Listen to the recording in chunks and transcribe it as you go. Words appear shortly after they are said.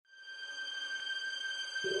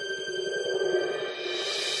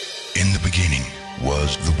beginning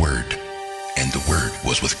was the Word, and the Word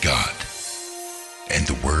was with God, and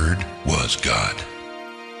the Word was God.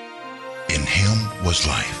 In him was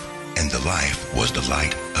life, and the life was the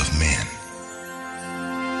light of men.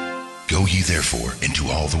 Go ye therefore into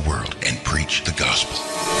all the world and preach the gospel.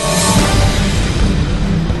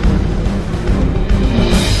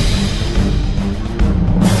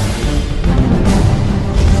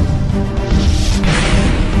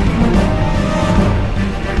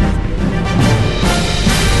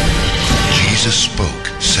 Jesus spoke,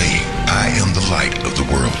 saying, I am the light of the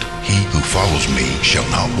world. He who follows me shall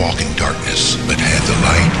not walk in darkness, but have the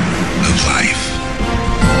light of life.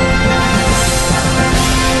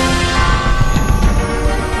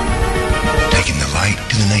 Taking the light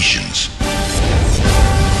to the nations.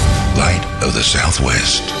 Light of the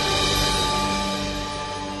Southwest.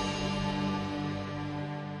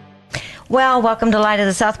 Well, welcome to Light of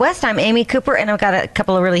the Southwest. I'm Amy Cooper, and I've got a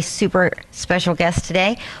couple of really super special guests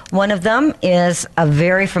today. One of them is a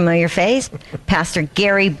very familiar face, Pastor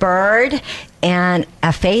Gary Bird, and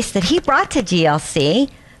a face that he brought to GLC,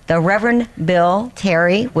 the Reverend Bill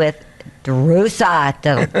Terry with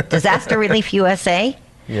DRUSA, Disaster Relief USA.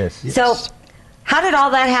 Yes. So how did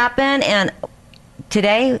all that happen? And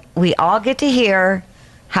today we all get to hear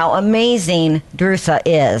how amazing DRUSA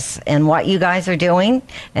is and what you guys are doing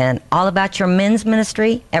and all about your men's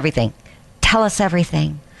ministry, everything. Tell us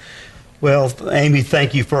everything. Well, Amy,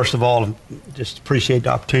 thank you, first of all. Just appreciate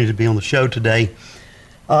the opportunity to be on the show today.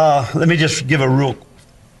 Let me just give a real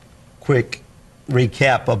quick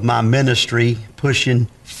recap of my ministry, pushing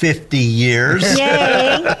 50 years.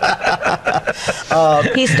 Yay!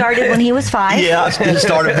 He started when he was 5. Yeah, I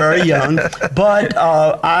started very young. But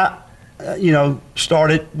I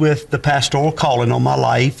started with the pastoral calling on my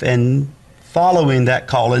life, and following that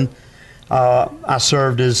calling, I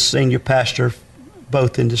served as senior pastor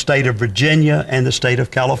both in the state of Virginia and the state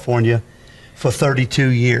of California for 32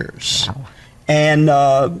 years. Wow. And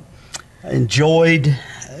enjoyed,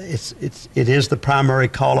 it is the primary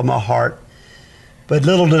call of my heart. But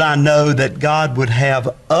little did I know that God would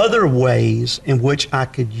have other ways in which I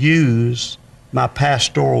could use my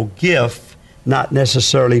pastoral gift, not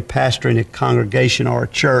necessarily pastoring a congregation or a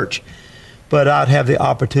church, but I'd have the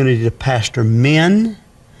opportunity to pastor men,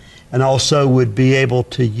 and also would be able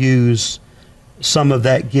to use some of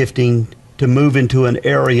that gifting to move into an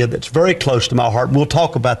area that's very close to my heart. We'll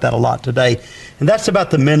talk about that a lot today. And that's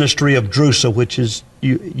about the ministry of DRUSA, which is,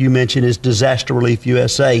 you mentioned, is Disaster Relief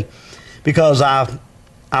USA, because I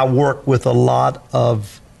work with a lot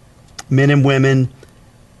of men and women,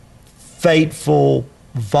 faithful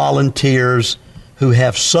volunteers who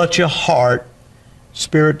have such a hearts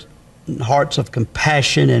of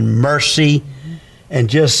compassion and mercy and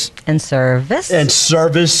servanthood,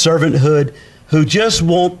 who just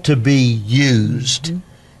want to be used. Mm-hmm.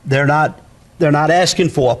 They're not asking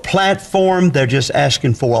for a platform, they're just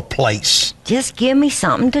asking for a place. Just give me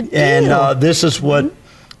something to do. And this is what,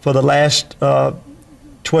 for the last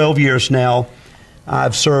 12 years now,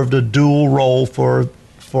 I've served a dual role for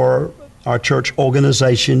our church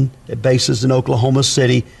organization that bases in Oklahoma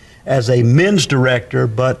City as a men's director,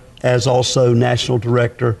 but as also national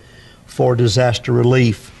director for disaster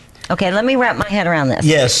relief. Okay, let me wrap my head around this.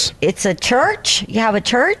 Yes. It's a church? You have a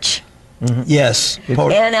church? Mm-hmm. Yes.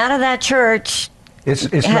 And out of that church...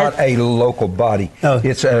 It's not a local body. No.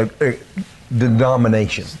 It's a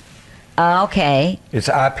denomination. Okay. It's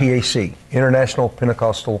IPAC, International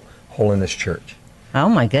Pentecostal Holiness Church. Oh,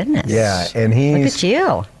 my goodness. Yeah, and look at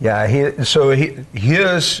you. Yeah,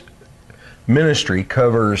 his ministry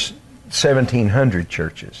covers 1,700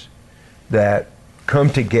 churches that come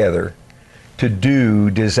together to do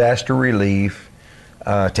disaster relief,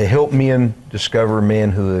 to help men discover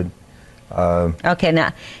manhood. Okay,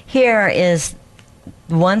 now here is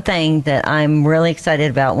one thing that I'm really excited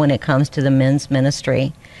about when it comes to the men's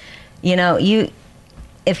ministry. You know,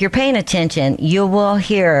 if you're paying attention, you will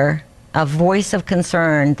hear a voice of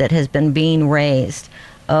concern that has been being raised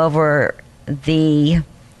over the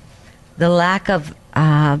lack of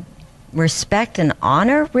respect and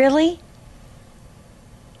honor, really,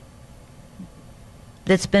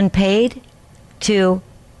 that's been paid to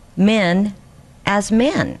men as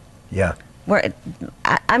men. Yeah.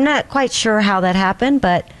 I'm not quite sure how that happened,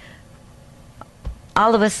 but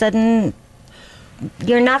all of a sudden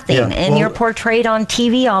you're nothing, and you're portrayed on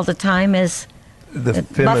TV all the time as the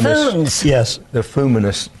buffoons. Yes. The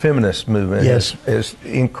feminist movement yes. has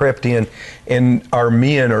crept in, and our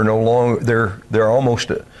men are no longer, they're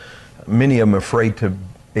almost, many of them afraid to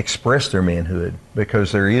express their manhood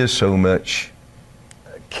because there is so much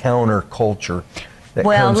counterculture that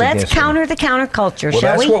Well, comes let's against him. counter the counterculture, Well,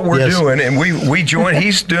 shall that's we? what we're Yes. doing, and we join.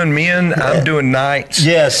 He's doing men. I'm doing nights.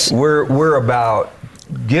 Yes. we're about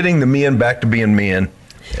getting the men back to being men.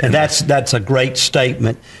 And that's a great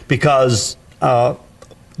statement, because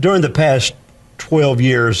during the past 12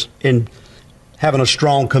 years, in having a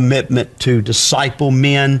strong commitment to disciple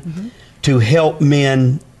men, to help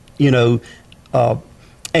men,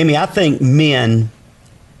 Amy, I think men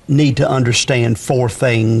need to understand 4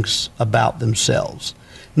 things about themselves.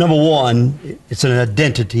 Number one, it's an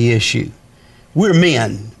identity issue. We're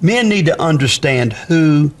men. Men need to understand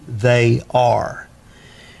who they are.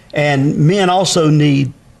 And men also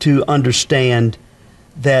need to understand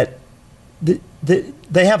that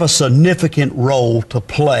they have a significant role to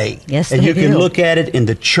play. Yes, and they you can do. look at it in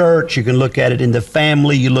the church, you can look at it in the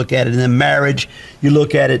family, you look at it in the marriage, you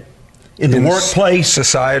look at it in the In workplace,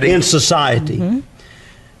 society. In society.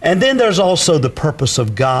 And then there's also the purpose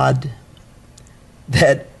of God,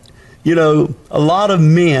 that, a lot of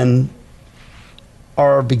men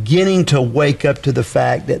are beginning to wake up to the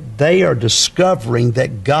fact that they are discovering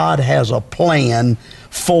that God has a plan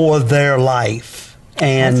for their life.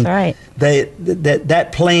 And That's right.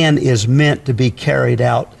 that plan is meant to be carried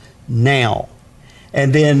out now.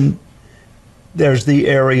 And then there's the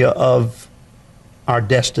area of our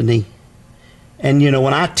destiny. And,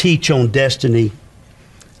 when I teach on destiny,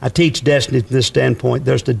 I teach destiny from this standpoint.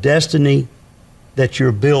 There's the destiny that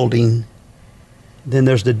you're building, then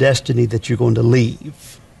there's the destiny that you're going to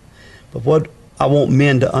leave. But what I want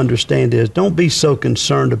men to understand is, don't be so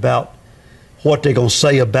concerned about what they're going to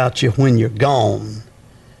say about you when you're gone.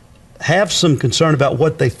 Have some concern about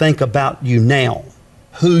what they think about you now,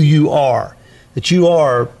 who you are, that you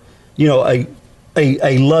are,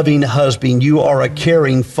 a loving husband, you are a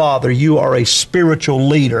caring father, you are a spiritual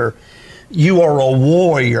leader, you are a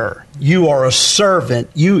warrior, you are a servant,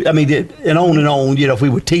 and on and on. If we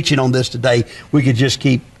were teaching on this today, we could just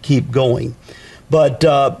keep going. But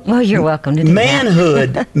Well, you're welcome to do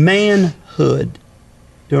that. manhood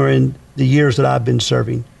during the years that I've been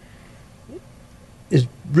serving has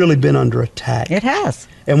really been under attack. It has.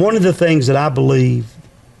 And one of the things that I believe,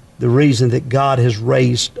 the reason that God has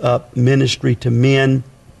raised up ministry to men,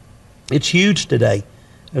 it's huge today.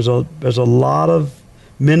 There's a lot of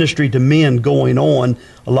ministry to men going on.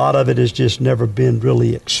 A lot of it has just never been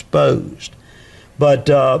really exposed. But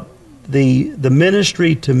the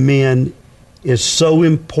ministry to men is so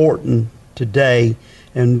important today.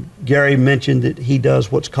 And Gary mentioned that he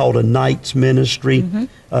does what's called a Knights ministry,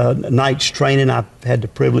 Knights training. I've had the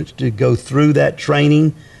privilege to go through that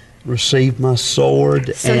training, receive my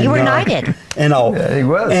sword. So you were knighted. And all. Yeah, he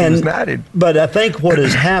was knighted. But I think what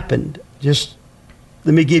has happened, just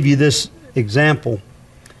let me give you this example.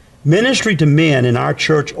 Ministry to men in our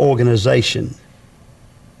church organization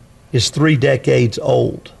is 3 decades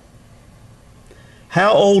old.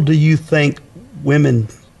 How old do you think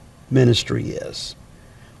women's ministry is?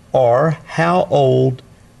 Or how old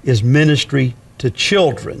is ministry to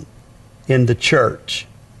children in the church?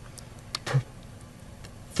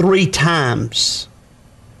 3 times.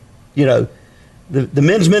 The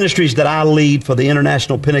men's ministries that I lead for the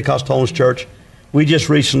International Pentecostal Holiness Church, we just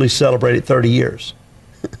recently celebrated 30 years.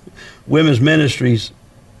 Women's ministries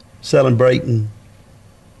celebrating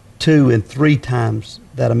 2 and 3 times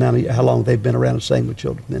that amount of how long they've been around, the same with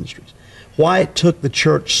children's ministries. Why it took the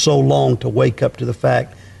church so long to wake up to the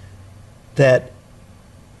fact that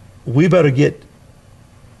we better get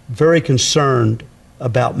very concerned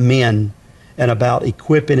about men and about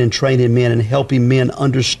equipping and training men and helping men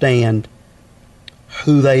understand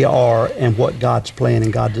who they are and what God's plan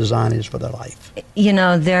and God's design is for their life.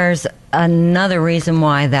 There's another reason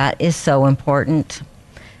why that is so important.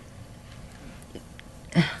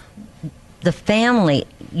 The family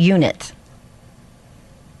unit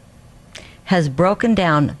has broken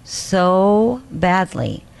down so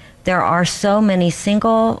badly. There are so many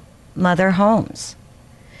single mother homes.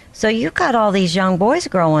 So you've got all these young boys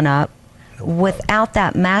growing up without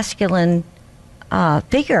that masculine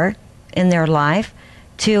figure in their life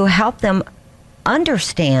to help them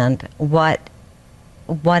understand what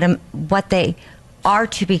they are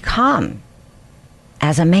to become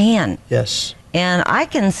as a man. Yes. And I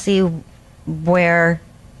can see where,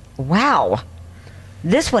 wow,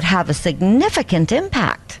 this would have a significant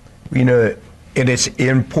impact. And it's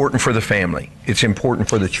important for the family. It's important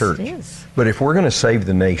for the church. It is. But if we're going to save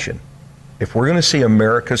the nation, if we're going to see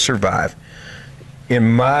America survive,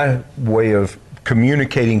 in my way of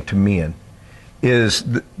communicating to men, is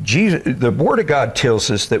the Word of God tells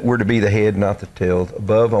us that we're to be the head, not the tail,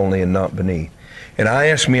 above only and not beneath. And I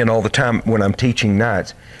ask men all the time when I'm teaching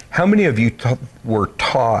nights, how many of you were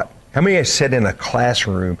taught How many have sat in a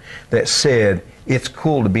classroom that said, it's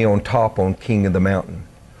cool to be on top on King of the Mountain?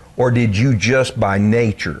 Or did you just by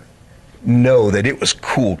nature know that it was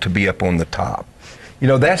cool to be up on the top? You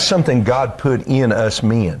know, that's something God put in us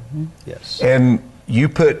men. Yes. And you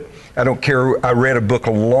put, I don't care, I read a book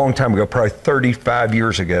a long time ago, probably 35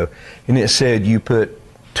 years ago, and it said you put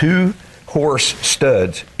 2 horse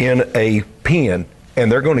studs in a pen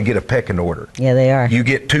and they're going to get a pecking order. Yeah, they are. You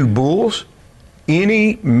get 2 bulls,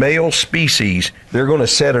 any male species, they're going to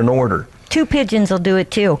set an order. 2 pigeons will do it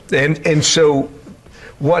too. And so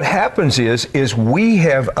what happens is we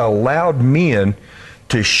have allowed men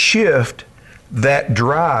to shift that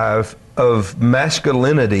drive of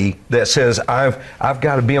masculinity that says I've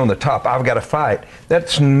got to be on the top, I've got to fight.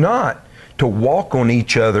 That's not to walk on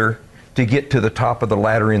each other to get to the top of the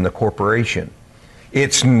ladder in the corporation.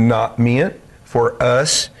 It's not meant for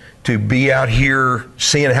us to be out here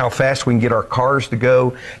seeing how fast we can get our cars to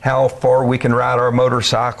go, how far we can ride our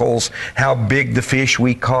motorcycles, how big the fish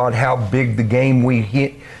we caught, how big the game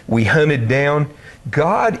we hunted down.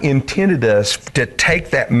 God intended us to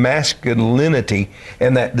take that masculinity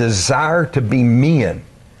and that desire to be men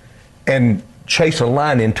and chase a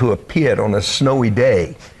lion into a pit on a snowy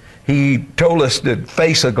day. He told us to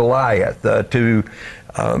face a Goliath, I'm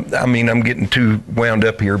getting too wound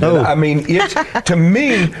up here, but I mean, it's, to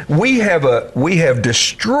me, we have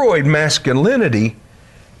destroyed masculinity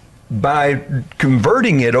by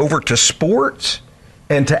converting it over to sports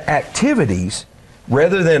and to activities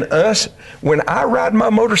rather than us. When I ride my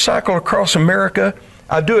motorcycle across America,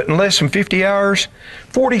 I do it in less than 50 hours.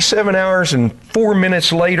 47 hours and 4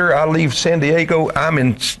 minutes later, I leave San Diego. I'm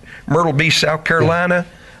in Myrtle Beach, South Carolina.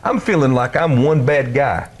 I'm feeling like I'm one bad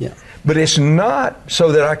guy. Yeah. But it's not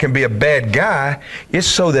so that I can be a bad guy. It's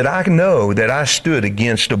so that I know that I stood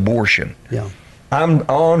against abortion. Yeah. I'm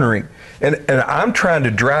honoring, and I'm trying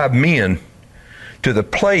to drive men to the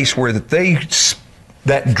place where that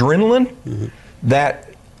adrenaline, that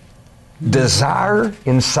desire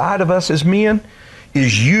inside of us as men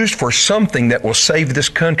is used for something that will save this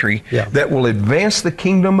country, that will advance the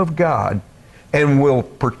kingdom of God and will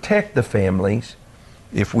protect the families.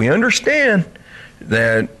 If we understand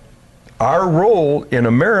that our role in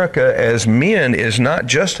America as men is not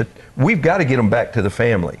just, we've got to get them back to the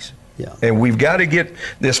families. Yeah. And we've got to get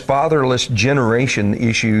this fatherless generation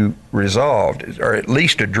issue resolved, or at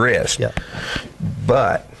least addressed. Yeah.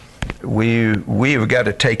 But we have got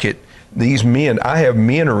to take it, these men, I have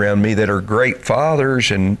men around me that are great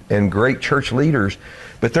fathers and great church leaders,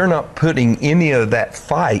 but they're not putting any of that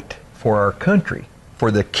fight for our country,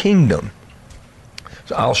 for the kingdom.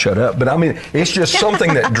 I'll shut up, but I mean, it's just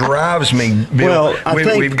something that drives me, Bill.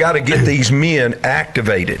 Well, we've got to get these men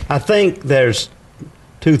activated. I think there's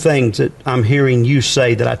 2 things that I'm hearing you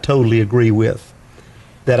say that I totally agree with,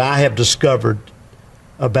 that I have discovered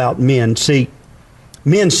about men. See,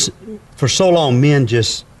 for so long, men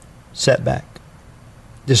just sat back,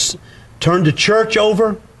 just turned the church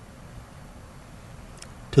over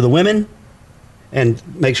to the women and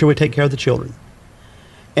make sure we take care of the children.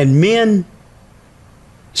 And men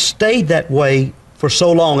stayed that way for so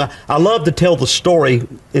long. I love to tell the story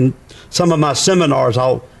in some of my seminars,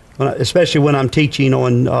 especially when I'm teaching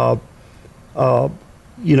on the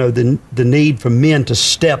need for men to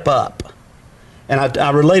step up. And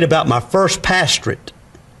I relate about my first pastorate.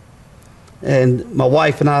 And my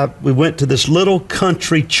wife and I, we went to this little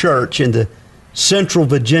country church in the Central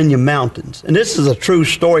Virginia mountains. And this is a true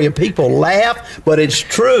story, and people laugh, but it's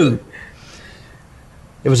true.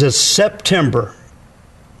 It was in September.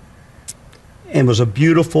 And it was a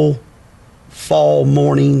beautiful fall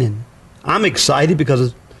morning, and I'm excited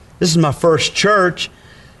because this is my first church,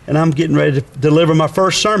 and I'm getting ready to deliver my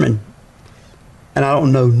first sermon. And I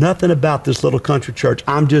don't know nothing about this little country church.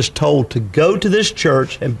 I'm just told to go to this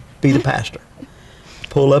church and be the pastor.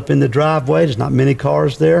 Pull up in the driveway. There's not many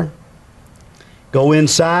cars there. Go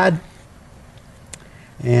inside,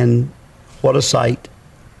 and what a sight.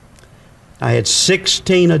 I had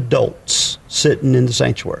 16 adults sitting in the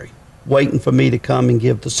sanctuary, waiting for me to come and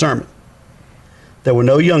give the sermon. There were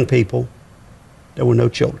no young people. There were no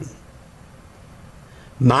children.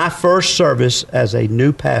 My first service as a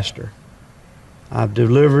new pastor, I've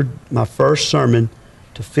delivered my first sermon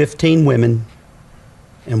to 15 women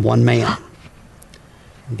and 1 man.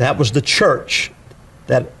 That was the church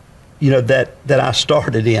that I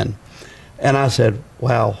started in. And I said,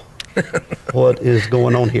 wow, what is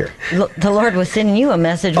going on here? The Lord was sending you a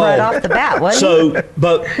message right off the bat, wasn't he?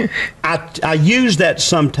 But I use that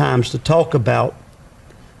sometimes to talk about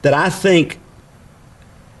that I think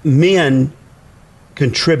men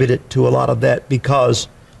contributed to a lot of that because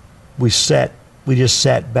we sat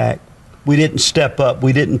sat back. We didn't step up.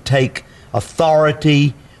 We didn't take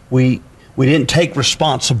authority. We didn't take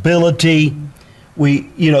responsibility.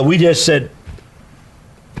 We just said,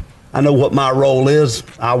 I know what my role is.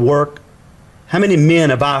 I work. How many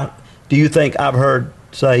men do you think I've heard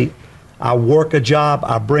say, I work a job,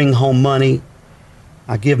 I bring home money,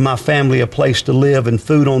 I give my family a place to live and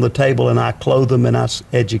food on the table, and I clothe them and I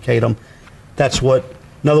educate them.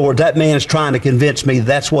 In other words, that man is trying to convince me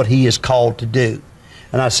that's what he is called to do.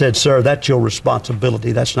 And I said, sir, that's your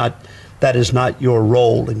responsibility. That is not your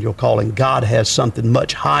role and your calling. God has something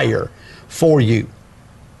much higher for you.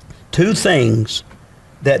 Two things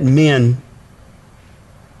that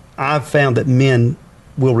I've found that men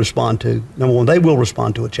will respond to. Number one, they will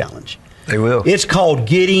respond to a challenge. They will. It's called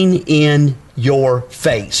getting in your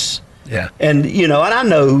face. Yeah. And, and I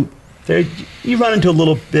know you run into a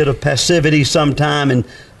little bit of passivity sometime, and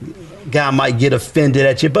a guy might get offended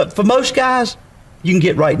at you. But for most guys, you can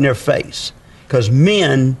get right in their face. Because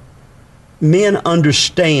men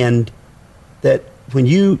understand that when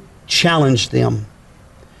you challenge them,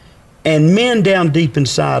 and men down deep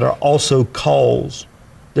inside are also cause.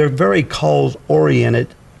 They're very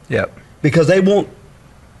cause-oriented. Yep. Because they want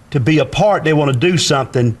to be a part, they want to do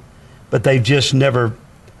something, but they've just never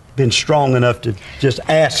been strong enough to just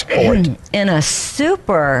ask for it. In a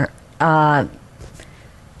super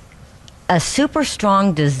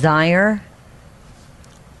strong desire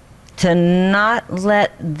to not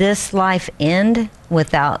let this life end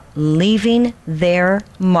without leaving their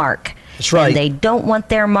mark. That's right. And they don't want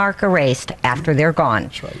their mark erased after they're gone.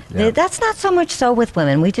 That's right. Yeah. That's not so much so with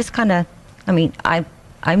women. We just kind of,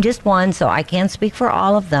 I'm just one, so I can't speak for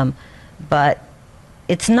all of them, but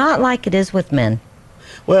it's not like it is with men.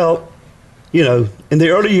 Well, in the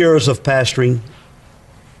early years of pastoring,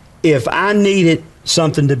 if I needed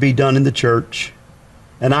something to be done in the church,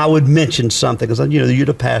 and I would mention something, because you're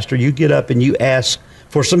the pastor, you get up and you ask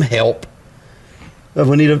for some help. I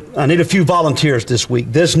need a few volunteers this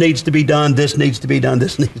week. This needs to be done. This needs to be done.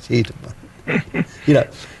 This needs to be done.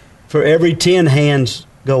 For every 10 hands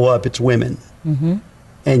go up, it's women. Mm-hmm.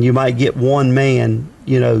 And you might get one man,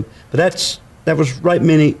 but that was right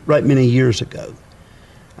many years ago.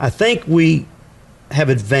 I think we have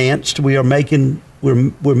advanced. We're making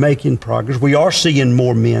progress. We are seeing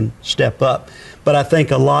more men step up. But I think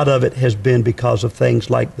a lot of it has been because of things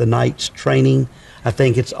like the Knights training. I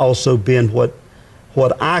think it's also been what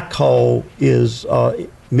I call is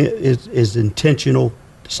intentional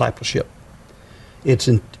discipleship. It's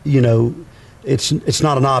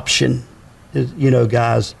not an option.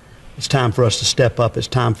 Guys, it's time for us to step up. It's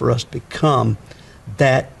time for us to become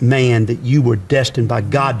that man that you were destined by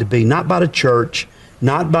God to be, not by the church,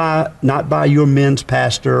 not by your men's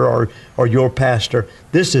pastor or your pastor.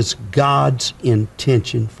 This is God's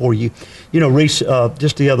intention for you. Reese,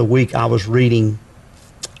 just the other week I was reading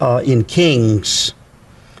in Kings,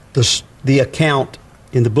 the account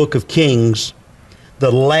in the book of Kings,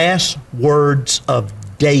 the last words of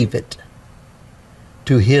David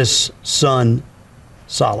to his son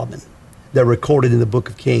Solomon. They're recorded in the book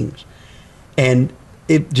of Kings. And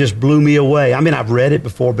it just blew me away. I've read it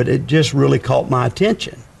before, but it just really caught my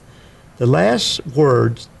attention. The last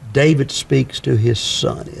words David speaks to his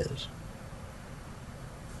son is,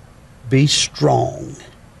 be strong.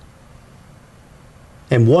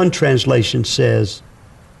 And one translation says,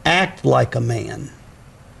 act like a man.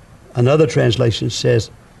 Another translation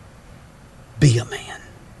says, be a man.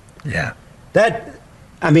 Yeah. I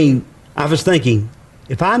was thinking,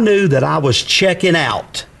 if I knew that I was checking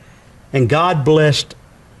out, and God blessed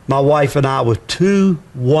my wife and I with two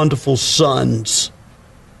wonderful sons,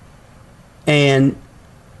 and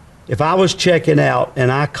if I was checking out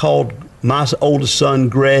and I called my oldest son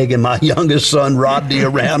Greg and my youngest son Rodney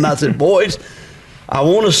around, and I said, boys, I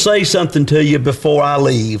want to say something to you before I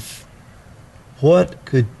leave. What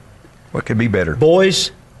could be better?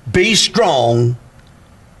 Boys, be strong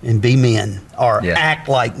and be men, or act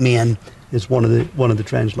like men is one of the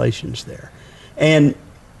translations there. And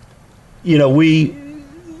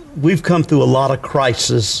we've come through a lot of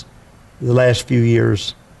crisis in the last few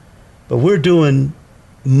years, but we're doing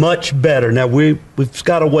much better. Now we've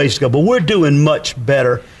got a ways to go, but we're doing much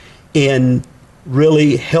better in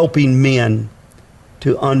really helping men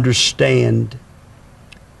to understand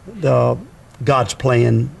God's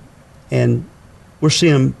plan, and we're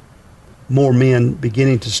seeing more men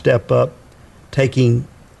beginning to step up, taking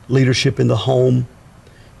leadership in the home.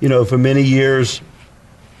 For many years,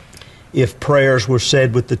 if prayers were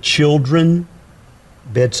said with the children,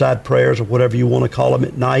 bedside prayers or whatever you want to call them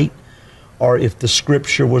at night, or if the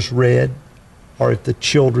scripture was read, or if the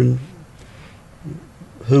children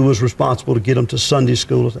who was responsible to get them to Sunday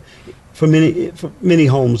school. For many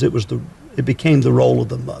homes, it became the role of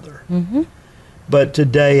the mother. Mm-hmm. But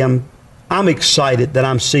today, I'm excited that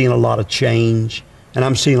I'm seeing a lot of change, and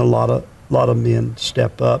I'm seeing a lot of men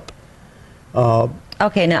step up.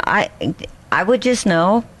 Okay, now I would just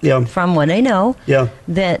know Yeah. from what I know Yeah.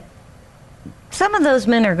 that some of those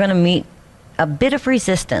men are going to meet a bit of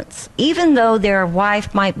resistance, even though their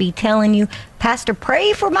wife might be telling you, Pastor,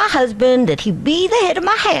 pray for my husband, that he be the head of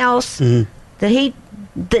my house, Mhm. that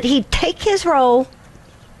he take his role.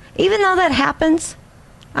 Even though that happens,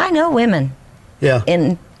 I know women, Yeah.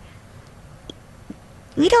 and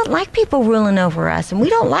we don't like people ruling over us, and we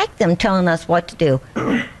don't like them telling us what to do.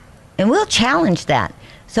 And we'll challenge that.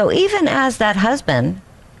 So even as that husband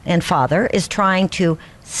and father is trying to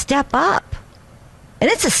step up, and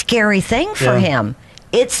it's a scary thing for Yeah. him.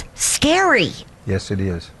 It's scary. Yes, it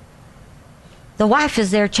is. The wife is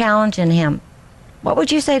there challenging him. What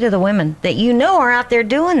would you say to the women that you know are out there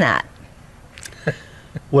doing that?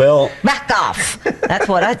 Well, Back off. That's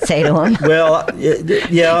what I'd say to him. well,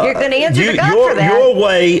 yeah. You're gonna answer to God your, for that. Your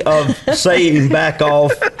way of saying back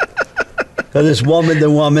off, because it's woman to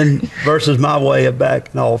woman versus my way of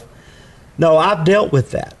backing off. No, I've dealt with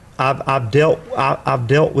that. I've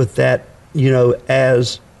dealt with that,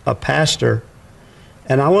 as a pastor,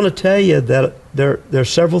 and I want to tell you that there's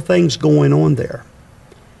several things going on there.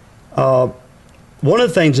 One of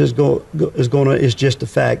the things is just the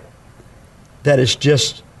fact that it's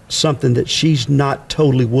just something that she's not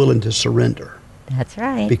totally willing to surrender That's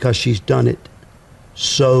right. because she's done it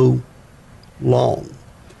so long.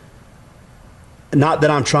 Not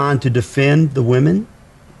that I'm trying to defend the women,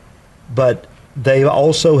 but they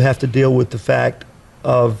also have to deal with the fact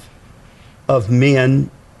of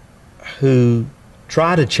men who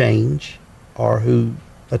try to change or who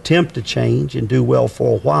attempt to change and do well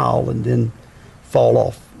for a while and then fall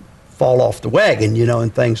off the wagon,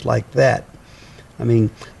 and things like that. I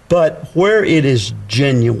mean, but where it is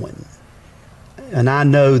genuine, and I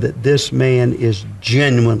know that this man is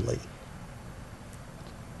genuinely,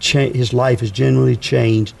 his life is genuinely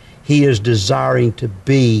changed. He is desiring to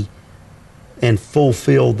be and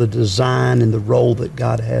fulfill the design and the role that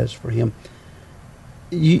God has for him.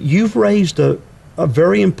 You've raised a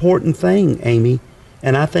very important thing, Amy,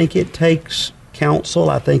 and I think it takes counsel.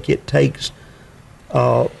 I think it takes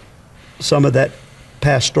some of that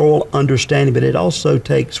pastoral understanding, but it also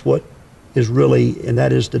takes what is really, and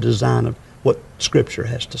that is the design of what Scripture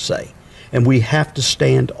has to say. And we have to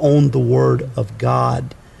stand on the Word of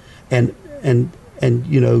God and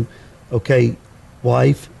okay,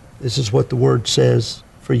 wife, this is what the Word says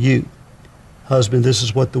for you. Husband, this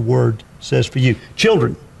is what the Word says for you.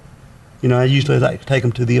 Children, I usually like to take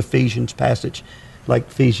them to the Ephesians passage, like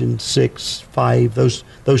Ephesians 6, 5,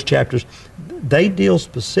 those chapters. They deal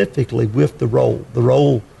specifically with the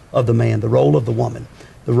role of the man, the role of the woman,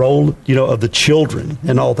 the role, of the children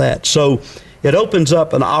and all that. So it opens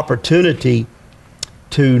up an opportunity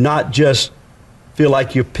to not just feel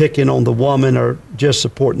like you're picking on the woman or just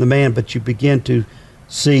supporting the man, but you begin to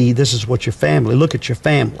see this is what your family, look at your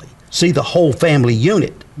family. See the whole family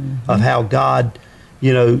unit of how God,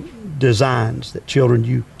 designs that children,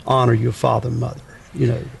 you honor your father and mother,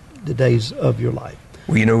 the days of your life.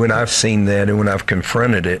 Well, when I've seen that and when I've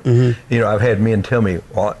confronted it, I've had men tell me,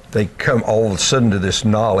 well, they come all of a sudden to this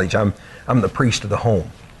knowledge. I'm the priest of the home,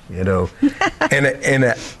 and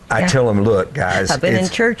I tell them, look, guys, I've been in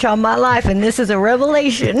church all my life, and this is a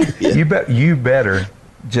revelation. you better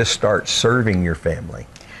just start serving your family.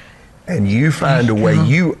 And you find a way,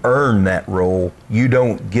 you earn that role, you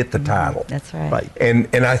don't get the title. That's right. Right.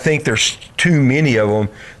 And I think there's too many of them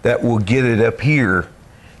that will get it up here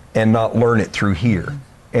and not learn it through here.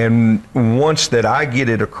 And once that I get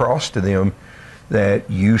it across to them that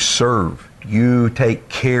you serve, you take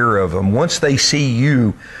care of them, once they see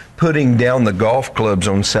you putting down the golf clubs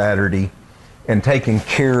on Saturday and taking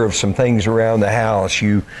care of some things around the house,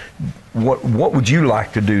 what would you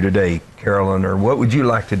like to do today, Carolyn, or what would you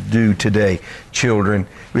like to do today, children?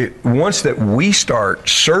 Once that we start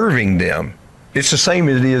serving them, it's the same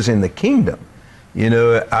as it is in the kingdom.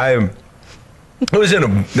 I was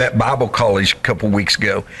in that Bible college a couple weeks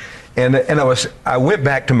ago, and I went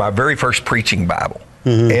back to my very first preaching Bible.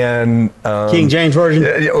 And King James Version?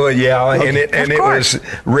 Okay. and it was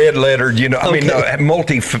red lettered,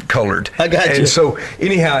 multicolored. I got you. And so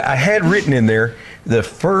anyhow, I had written in there the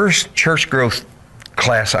first church growth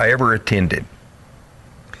class I ever attended.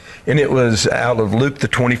 And it was out of Luke, the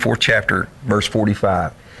 24th chapter, verse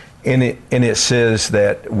 45. And it says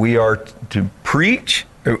that we are to preach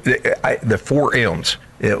the 4 M's.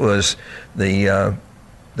 It was the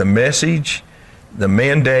message, the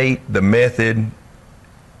mandate, the method,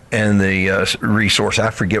 and the resource. I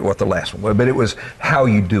forget what the last one was, but it was how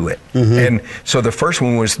you do it. And so the first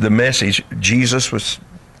one was the message. Jesus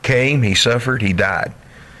came, he suffered, he died.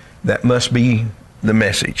 That must be the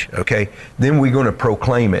message, okay? Then we're going to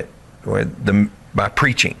proclaim it by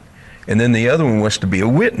preaching. And then the other one was to be a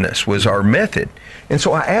witness, was our method. And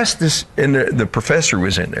so I asked this, and the professor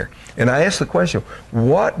was in there, and I asked the question,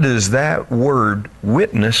 what does that word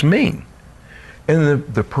witness mean? And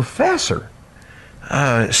the professor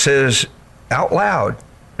says out loud,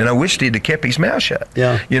 and I wished he'd have kept his mouth shut,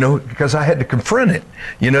 because I had to confront it,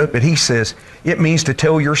 but he says, it means to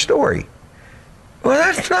tell your story. Well,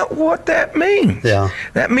 that's not what that means. Yeah.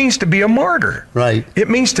 That means to be a martyr. Right.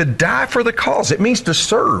 It means to die for the cause. It means to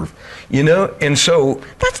serve, and so.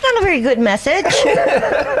 That's not a very good message.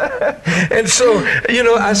 And so,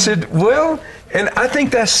 I said, well, and I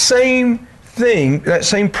think that same thing, that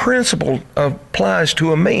same principle applies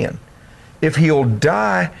to a man. If he'll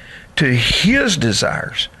die to his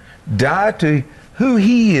desires, die to who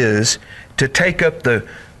he is, to take up the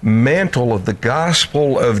mantle of the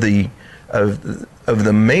gospel of the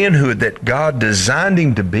manhood that God designed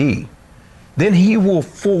him to be, then he will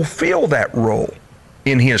fulfill that role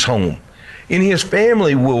in his home. And his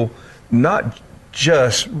family will not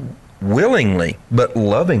just willingly, but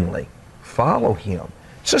lovingly follow him.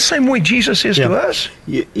 It's the same way Jesus is to us.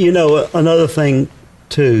 Another thing,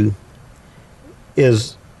 too,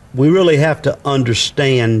 is we really have to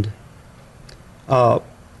understand for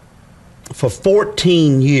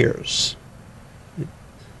 14 years,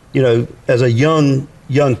 as a young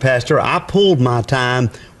pastor, I pulled my time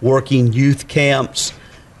working youth camps,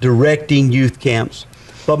 directing youth camps.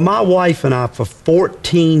 But my wife and I, for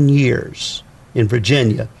 14 years in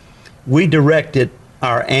Virginia, we directed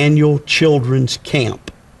our annual children's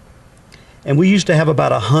camp. And we used to have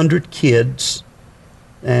about 100 kids,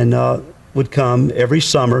 and would come every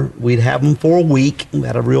summer. We'd have them for a week. We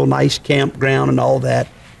had a real nice campground and all that.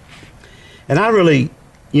 And I really,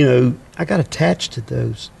 I got attached to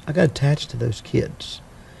those. I got attached to those kids.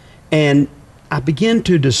 And I began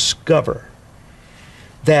to discover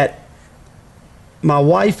that my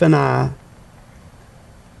wife and I,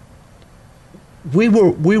 we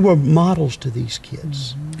were models to these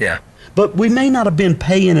kids. Yeah. But we may not have been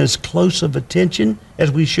paying as close of attention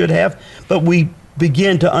as we should have, but we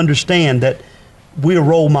begin to understand that we're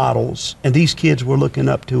role models, and these kids were looking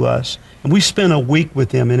up to us. And we spent a week with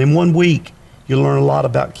them, and in 1 week, you learn a lot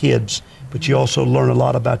about kids, but you also learn a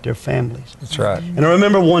lot about their families. That's right. And I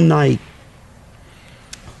remember one night,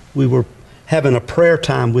 we were having a prayer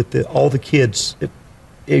time with all the kids.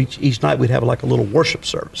 Each night we'd have like a little worship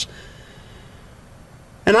service.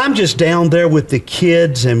 And I'm just down there with the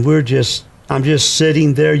kids, and I'm just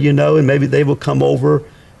sitting there, and maybe they will come over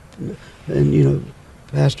and,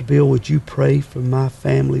 Pastor Bill, would you pray for my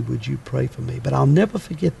family? Would you pray for me? But I'll never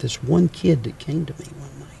forget this one kid that came to me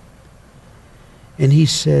one night. And he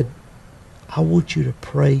said, I want you to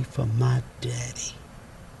pray for my daddy.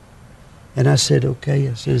 And I said, okay.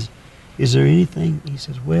 I says, is there anything? He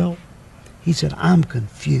says, I'm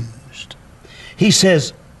confused. He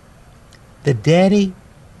says, the daddy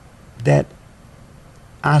that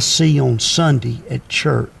I see on Sunday at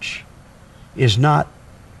church is not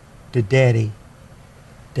the daddy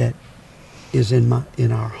that is in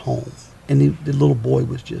our home. And the little boy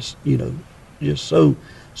was just so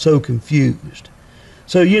confused.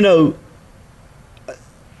 So,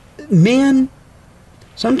 men,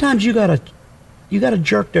 sometimes you gotta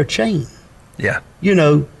jerk their chain. Yeah.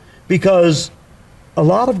 Because a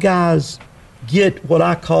lot of guys get what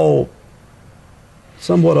I call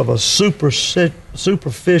somewhat of a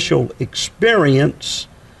superficial experience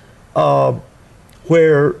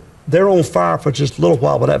where they're on fire for just a little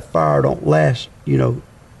while, but that fire don't last,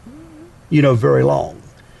 very long.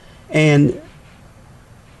 And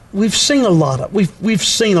we've seen a lot of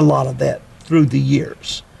that through the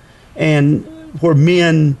years, and where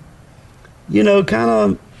men, kind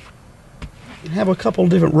of have a couple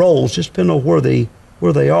of different roles, just depending on where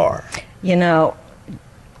they are.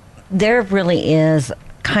 There really is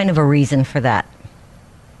kind of a reason for that.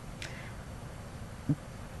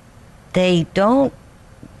 They don't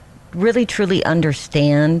really truly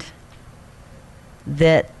understand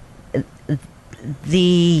that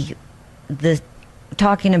the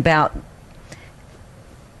talking about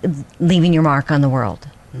leaving your mark on the world.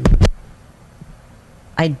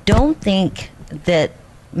 I don't think that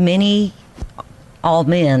all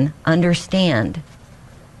men understand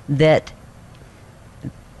that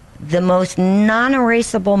the most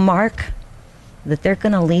non-erasable mark that they're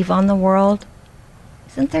going to leave on the world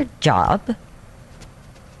isn't their job.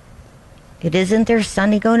 It isn't their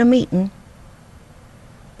Sunday go to meeting.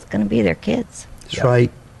 It's going to be their kids. That's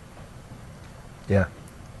right. Yeah.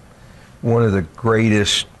 One of the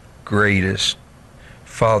greatest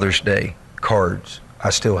Father's Day cards. I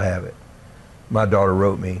still have it. My daughter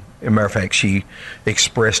wrote me. As a matter of fact, she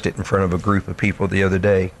expressed it in front of a group of people the other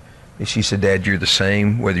day. And she said, Dad, you're the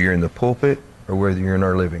same whether you're in the pulpit or whether you're in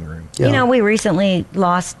our living room. Yeah. You know, we recently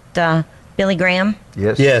lost Billy Graham.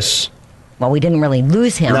 Yes? Yes. Well, we didn't really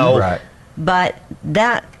lose him. No. Right. But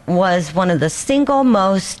that was one of the single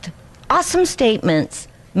most awesome statements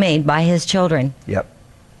made by his children. Yep.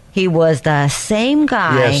 He was the same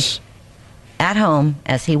guy Yes. at home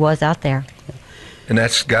as he was out there. And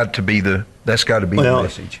that's got to be the Well,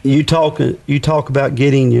 message. you talk about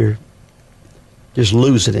getting just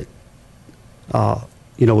losing it.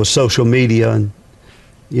 With social media and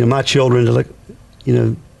my children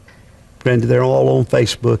are granted they're all on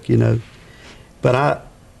Facebook, but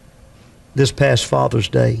this past Father's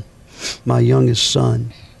Day, my youngest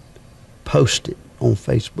son posted on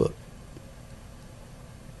Facebook,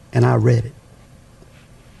 and I read it.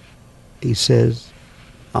 He says,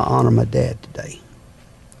 I honor my dad today.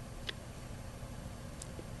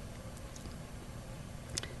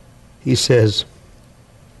 He says,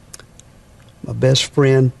 my best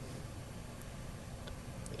friend,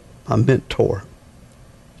 my mentor,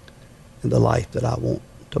 and the life that I want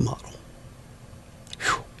to model.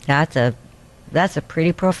 Whew. That's a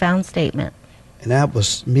pretty profound statement. And that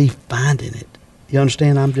was me finding it. You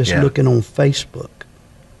understand? I'm just Yeah. looking on Facebook,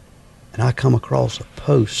 and I come across a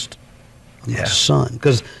post of my Yeah. son.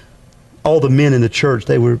 Because all the men in the church,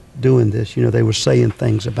 they were doing this. They were saying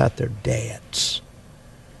things about their dads.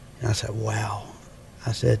 And I said, wow.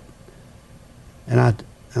 I said,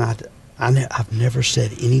 I've never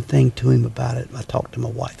said anything to him about it. I talked to my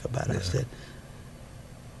wife about it. I said,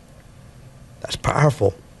 that's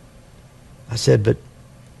powerful. I said, but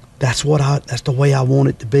that's the way I want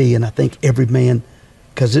it to be. And I think every man,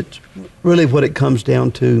 because it's really what it comes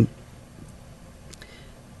down to.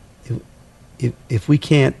 If we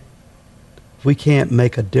can't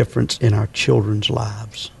make a difference in our children's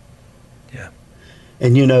lives. Yeah.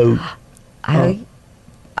 And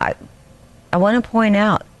I want to point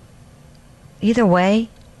out, either way,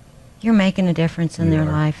 you're making a difference in their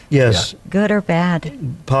life, yes, good or bad.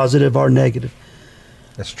 positive or negative.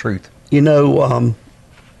 That's truth.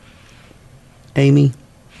 Amy,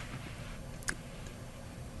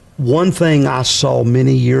 one thing I saw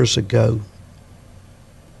many years ago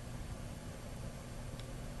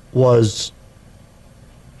was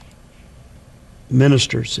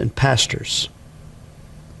ministers and pastors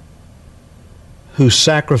who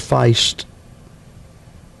sacrificed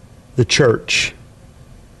the church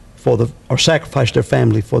or sacrificed their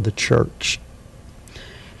family for the church.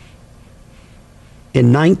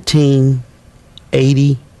 In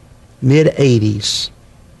 1980, mid-80s,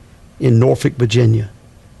 in Norfolk, Virginia,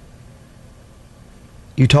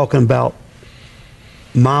 you're talking about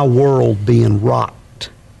my world being rocked,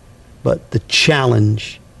 but the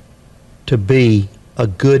challenge to be a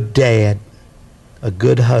good dad, a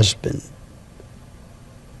good husband,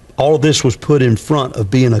 all of this was put in front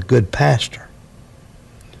of being a good pastor.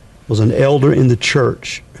 Was an elder in the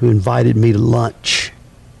church who invited me to lunch.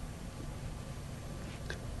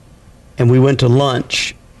 And we went to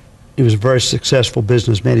lunch. He was a very successful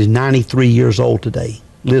businessman. He's 93 years old today.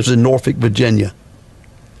 Lives in Norfolk, Virginia.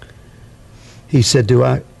 He said,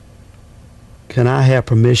 can I have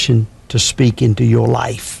permission to speak into your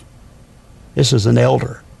life? This is an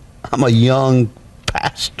elder. I'm a young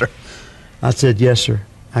pastor. I said, yes, sir.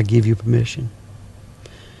 I give you permission.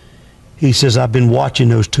 He says, I've been watching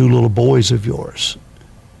those two little boys of yours.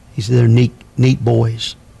 He said, they're neat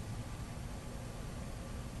boys.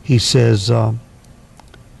 He says, I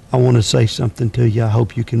want to say something to you. I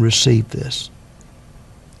hope you can receive this.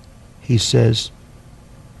 He says,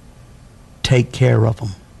 take care of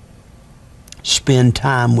them. Spend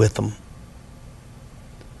time with them.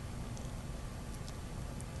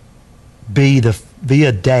 Be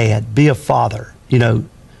a dad. Be a father.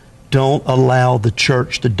 Don't allow the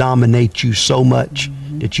church to dominate you so much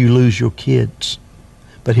that you lose your kids.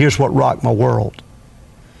 But here's what rocked my world.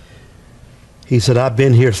 He said, I've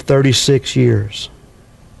been here 36 years.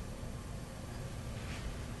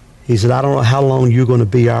 He said, I don't know how long you're going to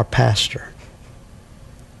be our pastor.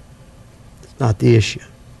 It's not the issue.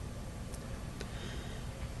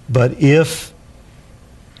 But if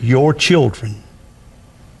your children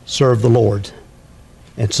serve the Lord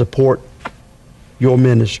and support your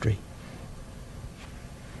ministry,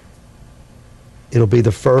 it'll be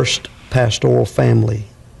the first pastoral family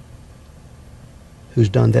who's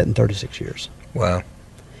done that in 36 years. Wow.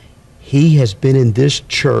 He has been in this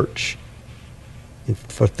church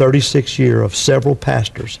for 36 years of several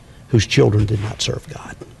pastors whose children did not serve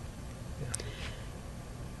God.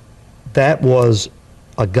 That was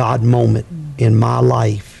a God moment in my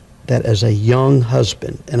life, that as a young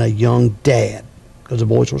husband and a young dad, because the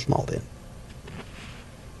boys were small then,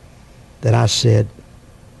 that I said,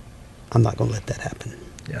 I'm not going to let that happen.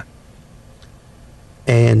 Yeah.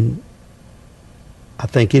 And I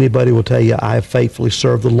think anybody will tell you I have faithfully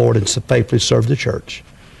served the Lord and faithfully served the church.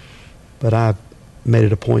 But I've made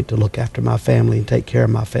it a point to look after my family and take care of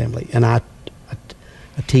my family. And I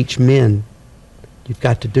teach men, you've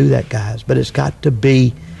got to do that, guys. But it's got to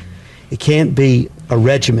be, it can't be a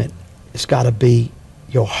regiment. It's got to be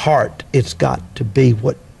your heart. It's got to be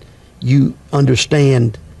what you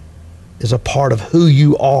understand is a part of who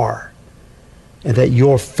you are, and that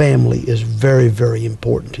your family is very, very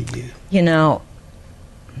important to you. You know,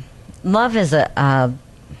 love is I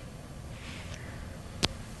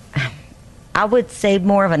would say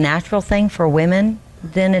more of a natural thing for women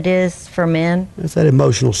than it is for men. It's that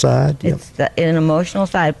emotional side. Yep. It's an emotional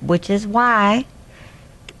side, which is why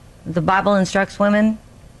the Bible instructs women,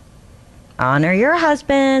 honor your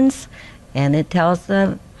husbands, and it tells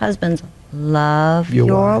the husbands, love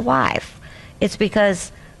your wife. It's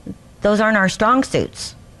because those aren't our strong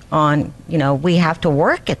suits. We have to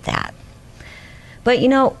work at that. But,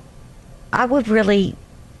 I would really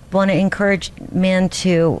want to encourage men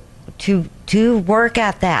to work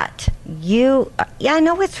at that. I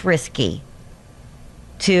know it's risky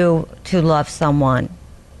to love someone,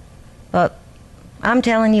 but I'm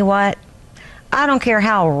telling you what, I don't care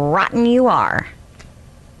how rotten you are,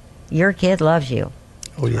 your kid loves you.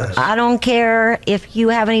 Oh, yes. I don't care if you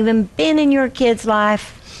haven't even been in your kid's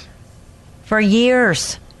life for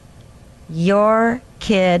years. Your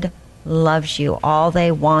kid loves you. All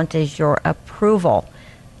they want is your approval.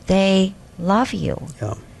 They love you.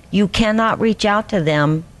 Yeah. You cannot reach out to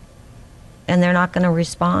them and they're not going to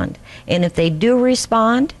respond. And if they do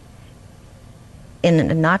respond in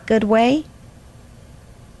a not good way,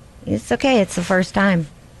 it's okay. It's the first time.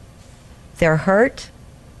 They're hurt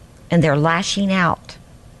and they're lashing out.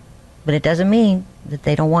 But it doesn't mean that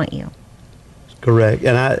they don't want you. Correct.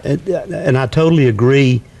 And I totally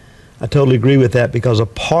agree. I totally agree with that, because a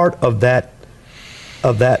part of that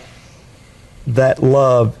love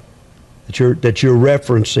that you're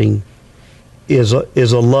referencing is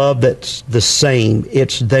a love that's the same.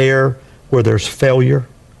 It's there where there's failure,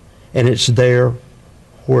 and it's there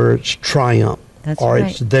where it's triumph. That's or right.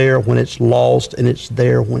 It's there when it's lost, and it's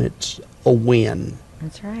there when it's a win.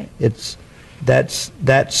 That's right. That's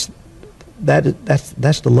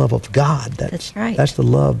the love of God. That's right. That's the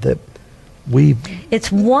love that we've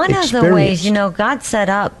It's one of the ways, experienced. God set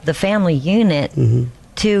up the family unit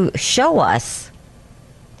to show us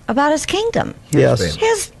about His kingdom. Yes.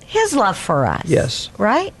 His love for us. Yes.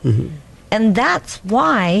 Right? Mm-hmm. And that's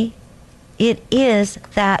why it is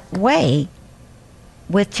that way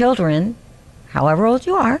with children, however old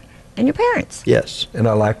you are, and your parents. Yes. And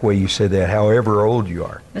I like the way you said that, however old you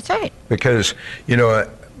are. That's right. Because,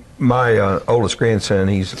 my oldest grandson,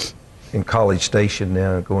 he's in College Station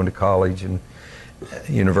now, going to college and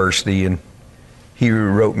university, and he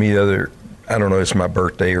wrote me I don't know, it's my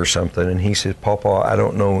birthday or something, and he said, Papa, I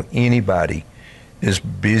don't know anybody as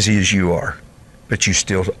busy as you are, but you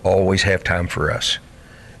still always have time for us.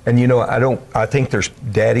 And I think there's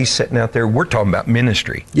daddies sitting out there, we're talking about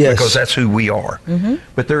ministry, yes, because that's who we are. Mm-hmm.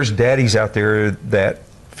 But there's daddies out there that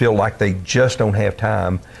feel like they just don't have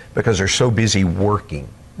time because they're so busy working.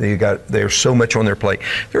 There's so much on their plate.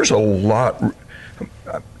 There's a lot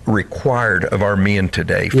required of our men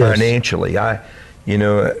today financially.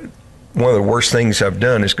 One of the worst things I've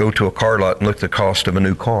done is go to a car lot and look at the cost of a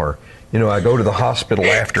new car. I go to the hospital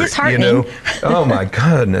after it, oh my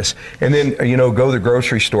goodness. And then, go to the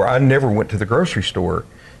grocery store. I never went to the grocery store.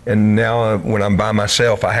 And now when I'm by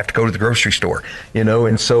myself, I have to go to the grocery store,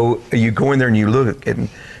 and so you go in there and you look, and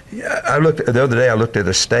the other day I looked at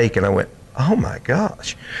a steak and I went, oh my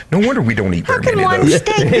gosh, no wonder we don't eat very many How of can those. one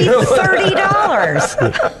steak be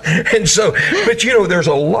 $30? And so, but there's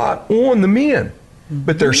a lot on the men.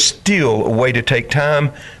 But there's still a way to take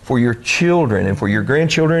time for your children and for your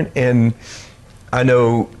grandchildren. And I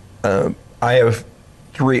know I have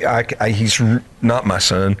three. He's not my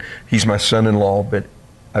son. He's my son-in-law. But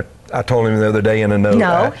I told him the other day in a note.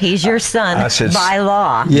 No, he's your son I said, by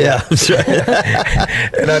law. Yeah, that's right.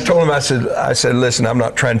 And I told him, I said, listen, I'm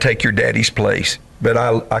not trying to take your daddy's place, but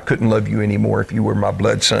I couldn't love you anymore if you were my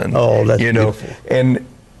blood son. Oh, that's beautiful. And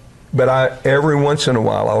But every once in a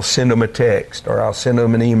while, I'll send them a text or I'll send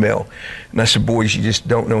them an email. And I said, boys, you just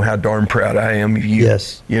don't know how darn proud I am of you.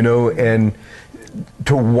 Yes. You know, and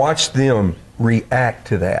to watch them react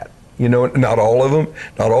to that. You know, not all of them,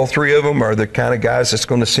 not all three of them are the kind of guys that's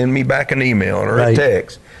going to send me back an email or a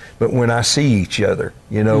text. But when I see each other,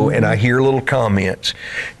 you know, and I hear little comments,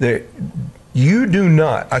 that you do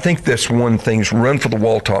not, I think that's one thing's Run for the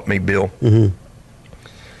Wall taught me, Bill.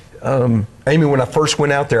 Amy, when I first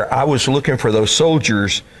went out there, I was looking for those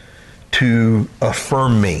soldiers to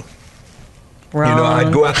affirm me. Wrong. You know,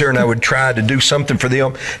 I'd go out there and I would try to do something for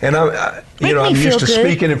them. And I'm me used to feel good.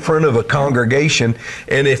 speaking in front of a congregation.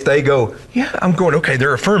 And if they go, yeah, I'm going, okay,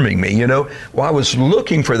 they're affirming me, you know. Well, I was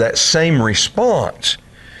looking for that same response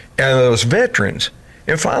out of those veterans.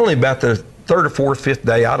 And finally, about the third or fourth, fifth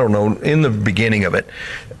day, I don't know, in the beginning of it,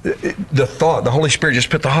 the Holy Spirit just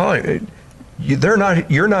put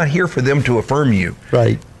you're not here for them to affirm you.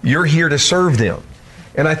 Right. You're here to serve them.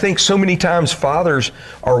 And I think so many times fathers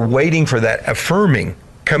are waiting for that affirming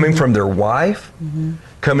coming from their wife,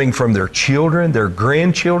 coming from their children, their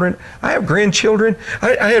grandchildren. I have grandchildren.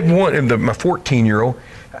 I had one, my 14-year-old.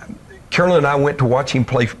 Carolyn and I went to watch him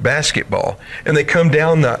play basketball, and they come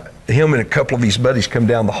down, him and a couple of his buddies come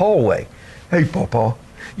down the hallway. Hey, Pawpaw.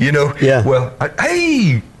 You know, well,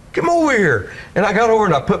 hey, come over here. And I got over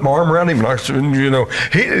and I put my arm around him, and I said, you know,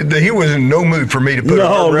 he was in no mood for me to put an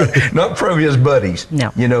arm around him, not from his buddies.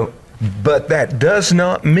 No. You know, but that does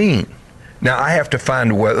not mean, now I have to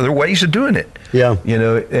find other ways of doing it. Yeah. You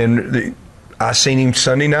know, and I seen him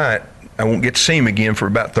Sunday night. I won't get to see him again for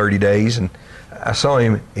about 30 days. And I saw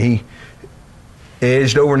him, he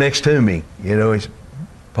edged over next to me. You know, he's,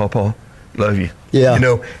 Pawpaw, love you. Yeah. You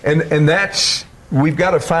know, and that's, we've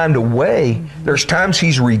got to find a way. There's times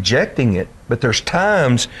he's rejecting it, but there's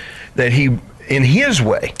times that he, in his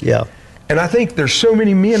way. Yeah. And I think there's so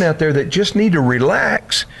many men out there that just need to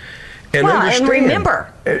relax and understand.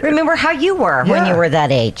 And remember how you were when you were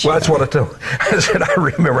that age. Well, that's what I told. I said, I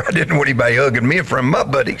remember I didn't want anybody hugging me from my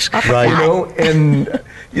buddies. Right. You know, and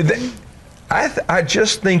I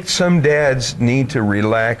just think some dads need to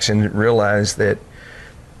relax and realize that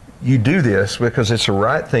you do this because it's the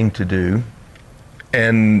right thing to do,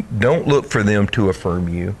 and don't look for them to affirm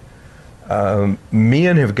you.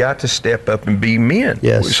 Men have got to step up and be men.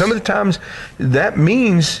 Yes. Some of the times that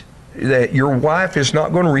means that your wife is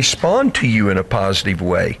not going to respond to you in a positive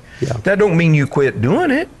way. Yeah. That don't mean you quit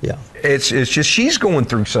doing it. Yeah. It's just she's going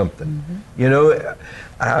through something. You know,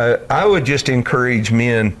 I would just encourage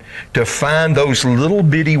men to find those little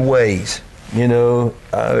bitty ways. You know,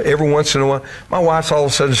 every once in a while, my wife's all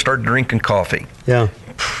of a sudden started drinking coffee. Yeah.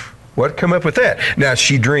 What come up with that? Now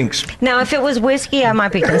she drinks. Now, if it was whiskey, I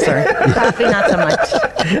might be concerned. Coffee, not so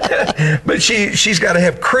much. But she's got to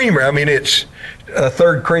have creamer. I mean, it's a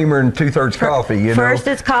third creamer and 2/3 coffee. You know. First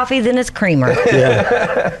it's coffee, then it's creamer.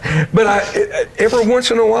 Yeah. But every once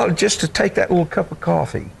in a while, just to take that little cup of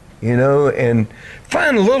coffee, you know, and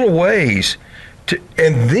find little ways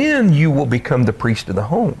and then you will become the priest of the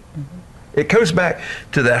home. It comes back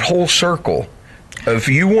to that whole circle of, if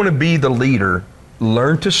you want to be the leader,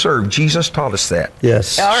 learn to serve. Jesus taught us that.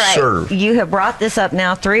 Yes. All right. Serve. You have brought this up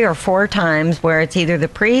now 3 or 4 times where it's either the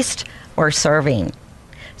priest or serving.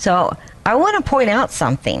 So I want to point out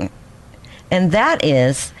something, and that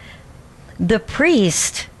is the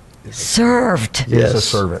priest served. He is a Yes.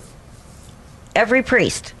 servant. Every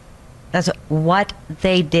priest. That's what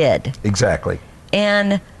they did. Exactly.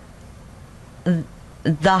 And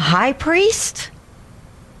the high priest,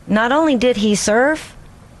 not only did he serve,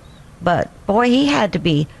 but boy, he had to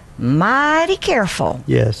be mighty careful.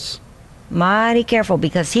 Yes. Mighty careful,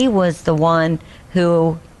 because he was the one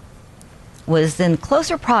who was in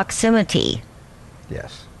closer proximity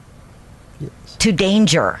Yes. Yes. to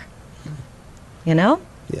danger. You know?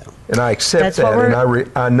 Yeah. And I accept That's what that,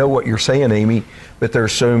 and I know what you're saying, Amy, but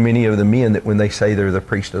there's so many of the men that when they say they're the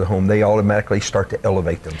priest of the home, they automatically start to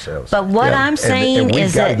elevate themselves. But what Yeah. I'm saying and we've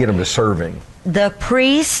is got to that get them to serving. the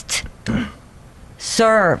priest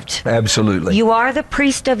served. Absolutely. You are the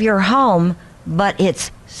priest of your home, but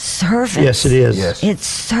it's service. Yes, it is. Yes. It's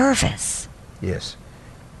service. Yes.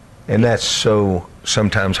 And that's so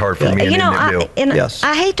sometimes hard for Yeah. men, You know, isn't it, Bill? Yes.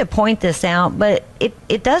 I hate to point this out, but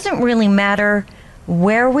it doesn't really matter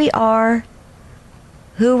where we are,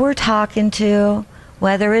 who we're talking to,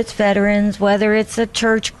 whether it's veterans, whether it's a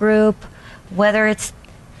church group, whether it's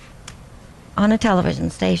on a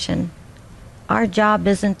television station. Our job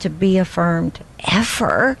isn't to be affirmed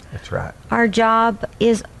ever. That's right. Our job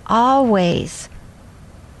is always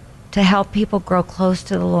to help people grow close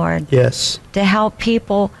to the Lord, Yes. to help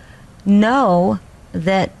people know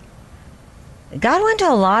that God went to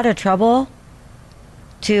a lot of trouble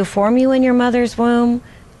to form you in your mother's womb,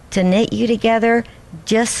 to knit you together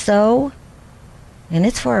just so, and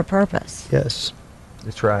it's for a purpose. Yes.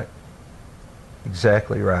 That's right.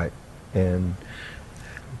 Exactly right. And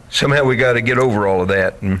somehow we got to get over all of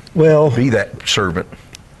that and be that servant.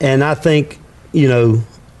 And I think,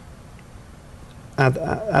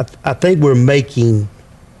 I think we're making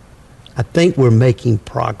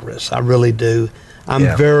progress. I really do.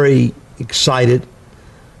 I'm very excited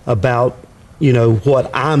about,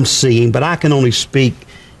 what I'm seeing, but I can only speak,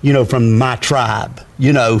 from my tribe,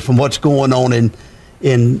 from what's going on in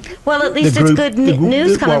well, at least it's good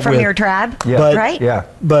news coming from your tribe, right? Yeah.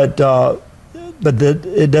 But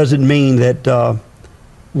it doesn't mean that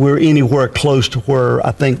we're anywhere close to where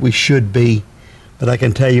I think we should be. But I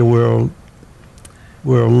can tell you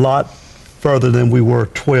we're a lot further than we were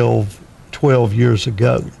 12 years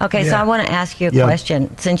ago. Okay, so I want to ask you a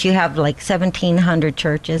question. Since you have like 1,700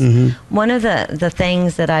 churches, one of the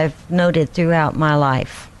things that I've noted throughout my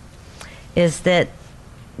life is that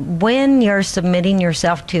when you're submitting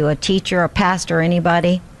yourself to a teacher, a pastor,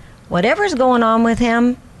 anybody, whatever's going on with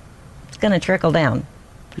him, it's going to trickle down.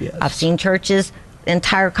 Yes. I've seen churches,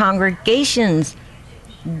 entire congregations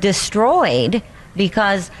destroyed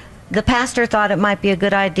because the pastor thought it might be a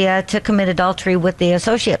good idea to commit adultery with the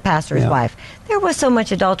associate pastor's wife. There was so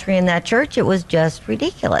much adultery in that church, it was just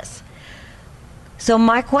ridiculous. So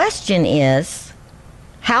my question is,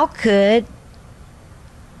 how could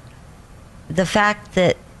the fact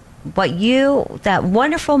that that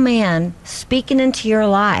wonderful man speaking into your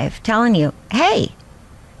life, telling you, hey,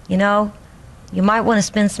 you might want to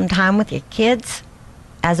spend some time with your kids,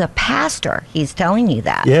 as a pastor, he's telling you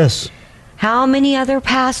that. Yes. How many other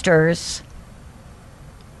pastors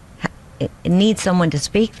need someone to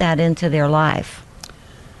speak that into their life?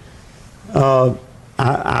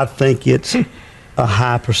 I think it's a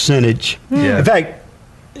high percentage. Yeah. In fact,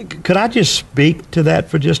 could I just speak to that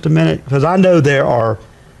for just a minute? Because I know there are,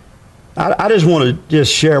 I just want to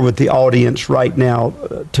just share with the audience right now,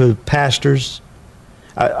 to pastors.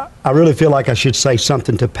 I really feel like I should say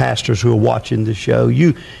something to pastors who are watching the show.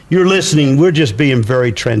 You're listening. We're just being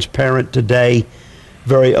very transparent today,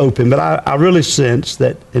 very open. But I really sense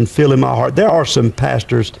that and feel in my heart, there are some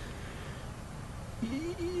pastors.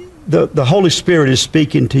 The Holy Spirit is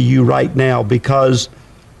speaking to you right now because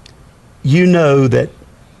you know that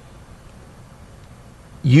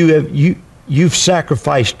you've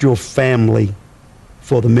sacrificed your family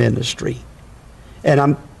for the ministry,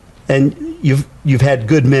 and you've had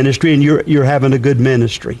good ministry, and you're having a good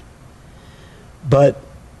ministry, but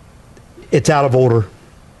it's out of order.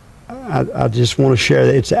 I just want to share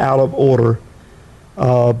that it's out of order.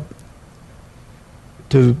 To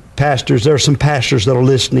pastors, there are some pastors that are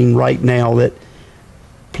listening right now that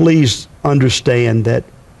please understand that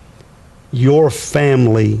your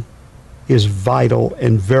family is vital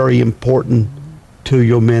and very important to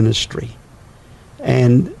your ministry.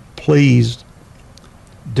 And please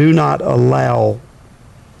do not allow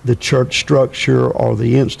the church structure or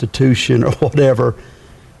the institution or whatever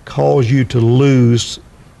cause you to lose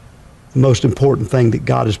the most important thing that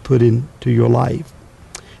God has put into your life.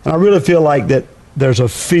 And I really feel like that there's a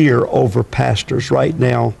fear over pastors right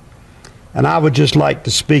now. And I would just like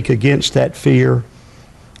to speak against that fear.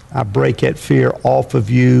 I break that fear off of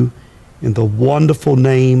you in the wonderful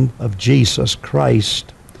name of Jesus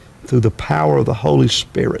Christ, through the power of the Holy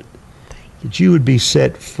Spirit, that you would be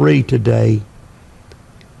set free today,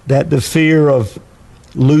 that the fear of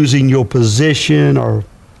losing your position or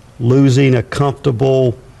losing a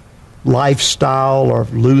comfortable lifestyle or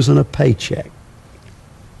losing a paycheck,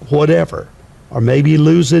 whatever, or maybe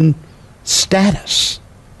losing status,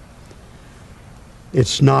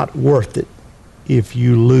 it's not worth it if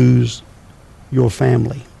you lose your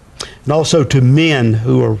family. And also to men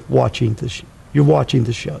who are watching this, you're watching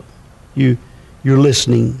the show, you're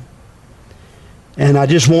listening, and I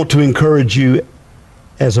just want to encourage you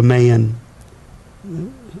as a man.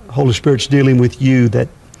 Holy Spirit's dealing with you that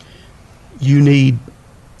you need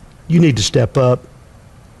to step up,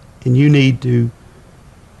 and you need to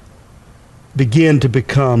begin to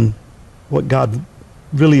become what God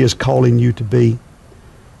really is calling you to be.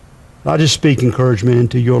 I just speak encouragement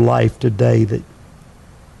into your life today that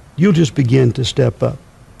you'll just begin to step up.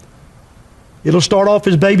 It'll start off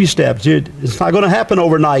as baby steps. It's not going to happen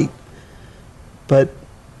overnight. But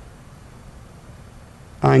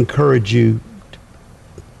I encourage you to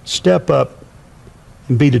step up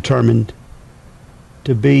and be determined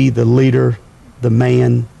to be the leader, the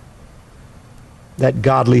man, that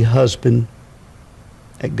godly husband,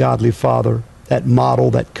 that godly father, that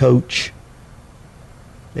model, that coach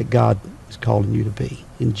that God is calling you to be,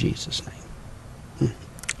 in Jesus' name.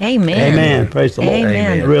 Amen. Amen. Praise the Lord.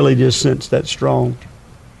 Amen. I really just sense that strong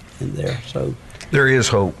in there. So, There is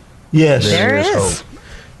hope. yes. There is. hope.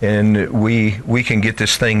 And we can get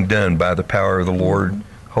this thing done by the power of the Lord,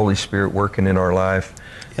 Holy Spirit working in our life.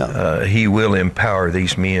 Yeah. He will empower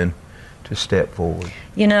these men to step forward.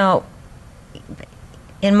 You know,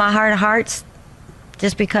 in my heart of hearts,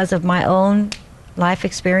 just because of my own life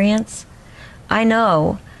experience, I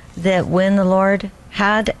know that when the Lord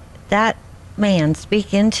had that man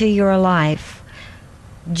speak into your life,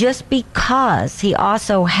 just because he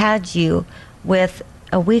also had you with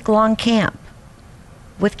a week-long camp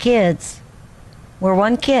with kids, we're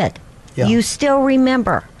one kid, Yeah. you still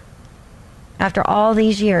remember after all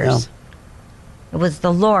these years. It was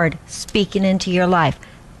the Lord speaking into your life.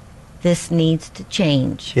 This needs to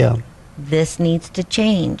change. Yeah. This needs to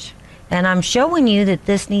change. And I'm showing you that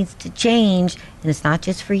this needs to change, and it's not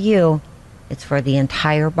just for you, it's for the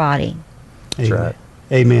entire body. That's Amen. right.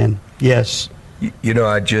 Amen. Yes. You know,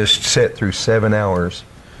 I just sat through 7 hours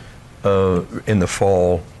in the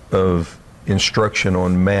fall of instruction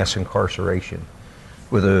on mass incarceration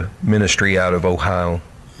with a ministry out of Ohio.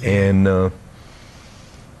 And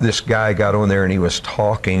this guy got on there and he was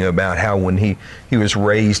talking about how when he was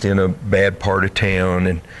raised in a bad part of town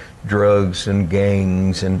and drugs and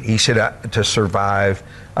gangs, and he said, to survive,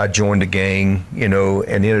 I joined a gang, you know,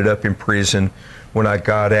 and ended up in prison. When I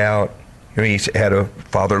got out, you know, he had a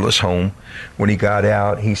fatherless home. When he got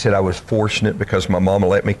out, he said, I was fortunate because my mama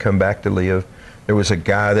let me come back to live. There was a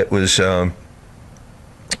guy that was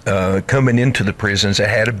coming into the prisons that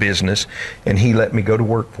had a business, and he let me go to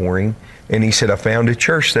work for him. And he said, I found a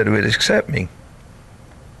church that would accept me.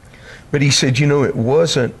 But he said, you know, it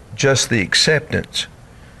wasn't just the acceptance.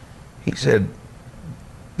 He said,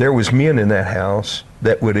 there was men in that house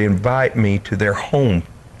that would invite me to their home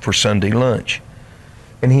for Sunday lunch.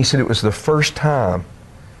 And he said it was the first time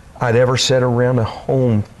I'd ever sat around a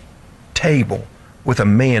home table with a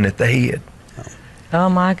man at the head. Oh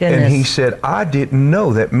my goodness. And he said, I didn't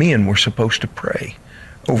know that men were supposed to pray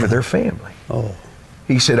over their family. Oh.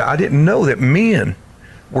 He said, I didn't know that men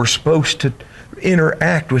were supposed to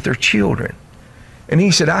interact with their children. And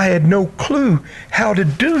he said, I had no clue how to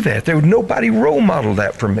do that. There was nobody role modeled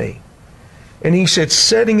that for me. And he said,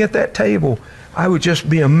 sitting at that table, I would just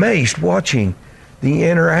be amazed watching the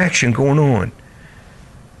interaction going on.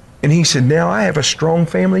 And he said, now I have a strong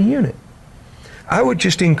family unit. I would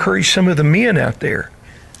just encourage some of the men out there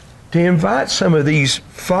to invite some of these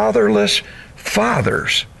fatherless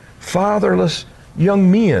fathers, fatherless young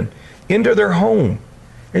men into their home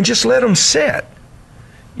and just let them sit.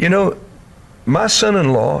 You know, my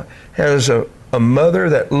son-in-law has a mother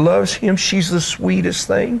that loves him. She's the sweetest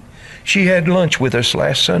thing. She had lunch with us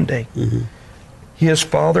last Sunday. Mm-hmm. His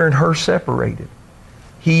father and her separated.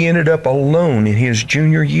 He ended up alone in his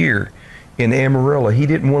junior year in Amarillo. He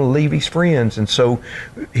didn't want to leave his friends, and so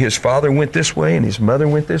his father went this way and his mother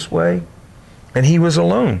went this way, and he was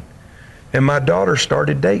alone. And my daughter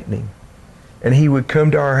started dating him, and he would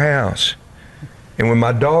come to our house. And when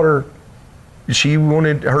my daughter, she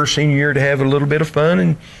wanted her senior year to have a little bit of fun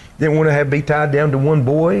and didn't want to be tied down to one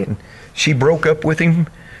boy, and she broke up with him.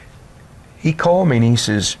 He called me and he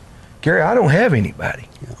says, Gary, I don't have anybody.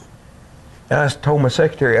 Yeah. And I told my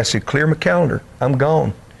secretary, I said, clear my calendar, I'm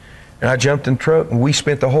gone. And I jumped in the truck, and we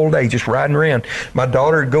spent the whole day just riding around. My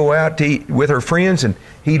daughter would go out to eat with her friends, and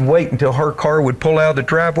he'd wait until her car would pull out of the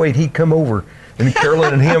driveway, and he'd come over, and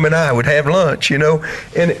Carolyn and him and I would have lunch, you know.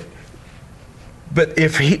 But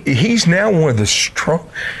if he's now one of the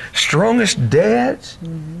strongest dads,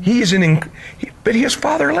 mm-hmm. But his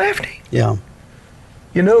father left him. Yeah.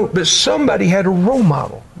 You know, but somebody had a role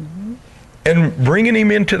model. Mm-hmm. And bringing him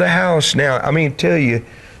into the house now, I mean, tell you,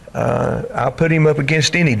 I'll put him up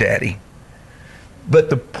against any daddy. But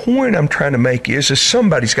the point I'm trying to make is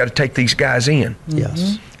somebody's got to take these guys in.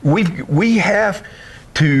 Yes. We have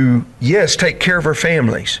to, yes, take care of our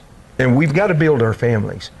families. And we've got to build our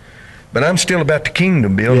families. But I'm still about the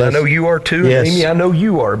kingdom, Bill. Yes. I know you are too. Yes. And Amy, I know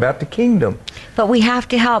you are about the kingdom. But we have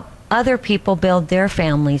to help other people build their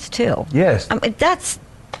families too. Yes. I mean, that's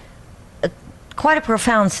quite a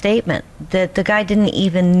profound statement that the guy didn't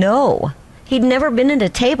even know. He'd never been at a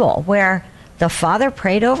table where the father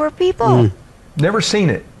prayed over people. Mm. Never seen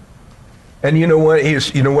it. And you know what?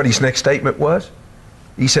 His next statement was?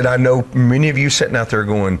 He said, I know many of you sitting out there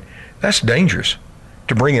going, that's dangerous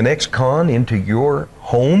to bring an ex-con into your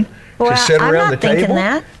home to sit around the table.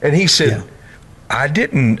 That. And he said,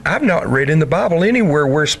 I've not read in the Bible anywhere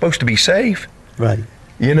where it's supposed to be safe. Right.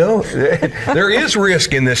 You know, there is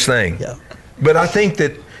risk in this thing. Yeah. But I think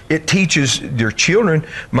that it teaches their children.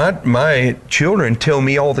 My children tell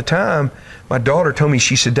me all the time. My daughter told me,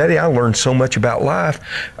 she said, Daddy, I learned so much about life.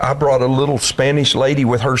 I brought a little Spanish lady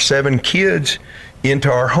with her 7 kids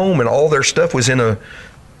into our home, and all their stuff was in a,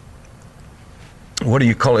 what do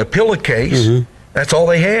you call it, a pillowcase. Mm-hmm. That's all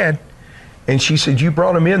they had. And she said, you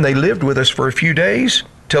brought them in. They lived with us for a few days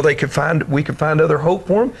till we could find other hope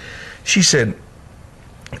for them. She said,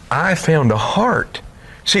 I found a heart.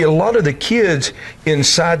 See, a lot of the kids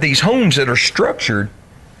inside these homes that are structured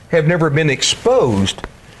have never been exposed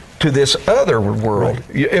to this other world.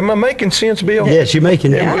 Right. Am I making sense, Bill? Yes, you're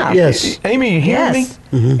making it. Yeah. Yes. Amy, you hear me?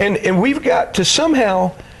 Mm-hmm. And we've got to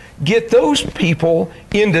somehow get those people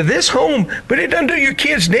into this home, but it doesn't do your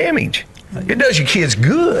kids damage. It does your kids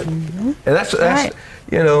good. Mm-hmm. And that's right.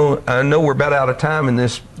 You know, I know we're about out of time in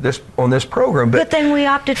this on this program, but good thing we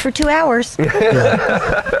opted for 2 hours. we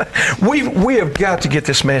have got to get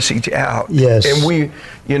this message out. Yes. And we,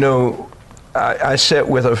 you know, I sat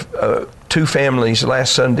with 2 families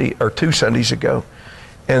last Sunday or 2 Sundays ago,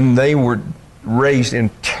 and they were raised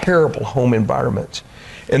in terrible home environments.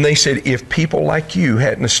 And they said, if people like you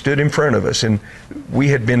hadn't stood in front of us, and we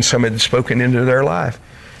had been some had spoken into their life,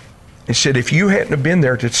 and said, if you hadn't have been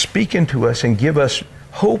there to speak into us and give us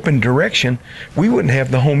hope and direction, we wouldn't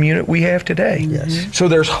have the home unit we have today. Yes. So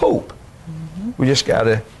there's hope. Mm-hmm. We just got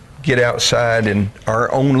to get outside in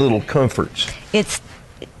our own little comforts. It's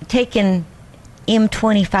taken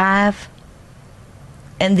M25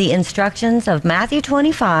 and the instructions of Matthew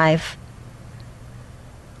 25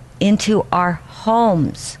 into our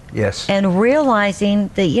homes. Yes. And realizing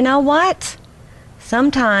that, you know what?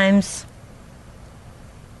 Sometimes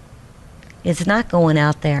it's not going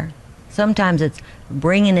out there. Sometimes it's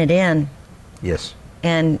bringing it in. Yes.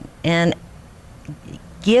 And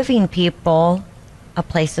giving people a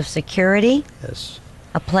place of security. Yes.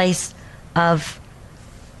 A place of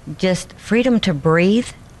just freedom to breathe.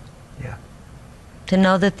 Yeah. To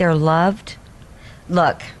know that they're loved.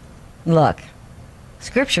 Look.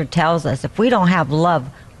 Scripture tells us if we don't have love,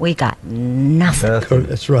 we got nothing.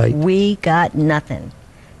 That's right. We got nothing.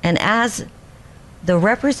 And as the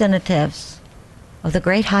representatives of the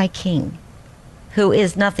great high king, who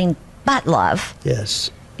is nothing but love.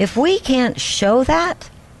 Yes. If we can't show that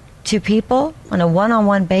to people on a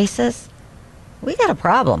one-on-one basis, we got a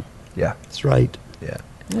problem. Yeah. That's right. Yeah.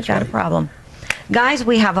 We got a problem. Guys,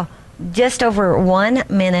 we have just over 1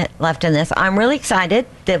 minute left in this. I'm really excited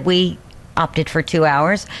that we opted for 2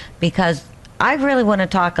 hours because I really want to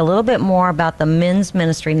talk a little bit more about the men's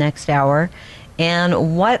ministry next hour and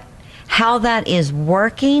how that is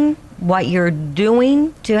working, what you're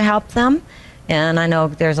doing to help them. And I know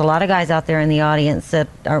there's a lot of guys out there in the audience that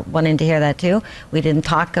are wanting to hear that too. We didn't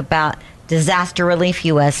talk about Disaster Relief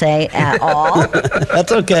USA at all.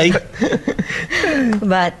 That's okay.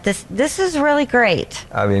 But this is really great.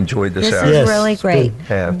 I've enjoyed this hour. This is Yes, really great.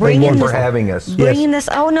 Yeah. Bringing Thank you for this- having us. Bringing this.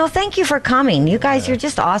 Oh no, thank you for coming. You guys, you're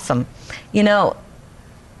just awesome. You know,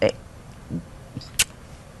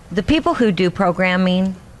 the people who do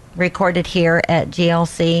programming recorded here at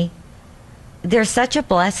GLC, they're such a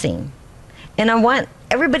blessing. And I want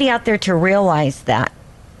everybody out there to realize that.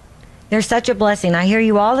 They're such a blessing. I hear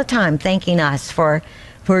you all the time thanking us for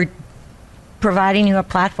providing you a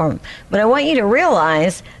platform. But I want you to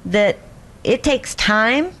realize that it takes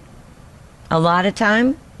time, a lot of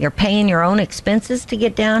time. You're paying your own expenses to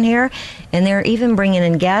get down here, and they're even bringing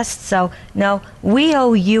in guests. So, no, we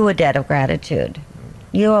owe you a debt of gratitude.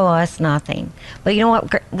 You owe us nothing. But you know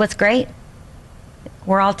what's great?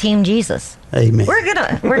 We're all Team Jesus. Amen. We're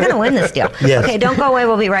gonna win this deal. Yes. Okay, don't go away.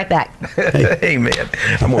 We'll be right back. Amen.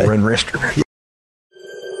 I'm going to run restroom.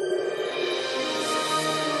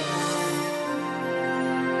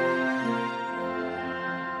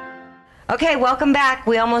 Okay, welcome back.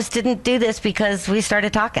 We almost didn't do this because we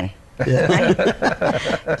started talking.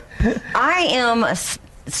 Yeah. I am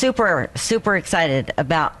super, super excited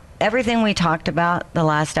about everything we talked about the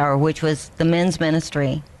last hour, which was the men's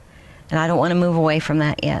ministry. And I don't want to move away from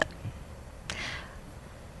that yet.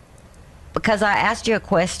 Because I asked you a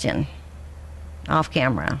question off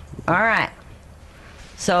camera. All right.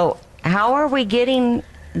 So how are we getting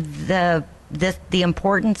the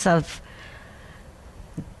importance of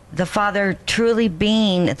the father truly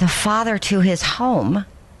being the father to his home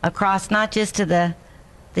across not just to the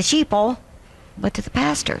sheeple, but to the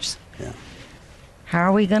pastors? Yeah. How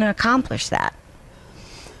are we going to accomplish that?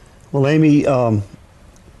 Well, Amy,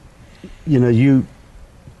 you know, you've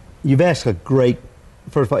asked first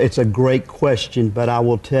of all, it's a great question, but I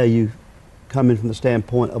will tell you, coming from the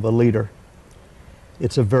standpoint of a leader,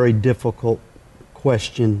 it's a very difficult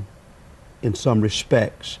question in some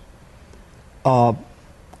respects.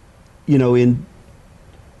 you know, in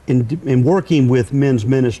working with men's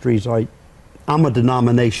ministries, I'm a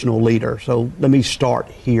denominational leader. So let me start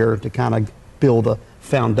here to kind of build a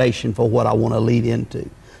foundation for what I want to lead into.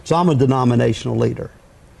 So I'm a denominational leader.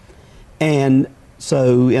 And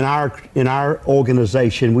so in our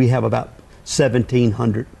organization, we have about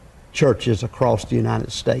 1,700 churches across the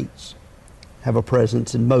United States, have a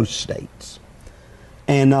presence in most states.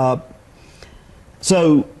 And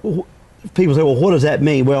so people say, well, what does that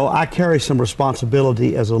mean? Well, I carry some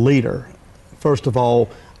responsibility as a leader. First of all,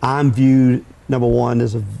 I'm viewed, number one,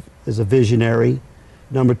 as a visionary.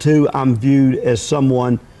 Number two, I'm viewed as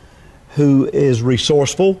someone who is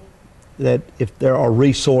resourceful, that if there are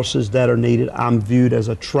resources that are needed, I'm viewed as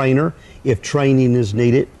a trainer if training is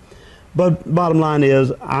needed. But bottom line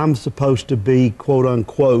is, I'm supposed to be, quote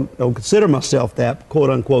unquote, don't consider myself that, quote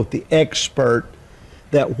unquote, the expert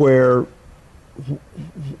that where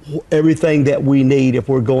everything that we need if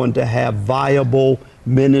we're going to have viable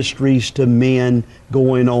ministries to men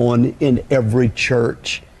going on in every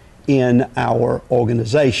church in our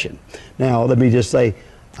organization. Now, let me just say,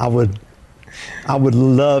 I would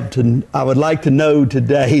like to know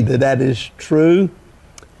today that is true.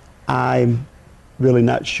 I'm really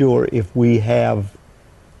not sure if we have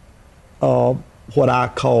what I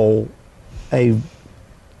call a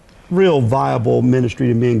real viable ministry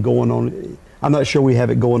to men going on. I'm not sure we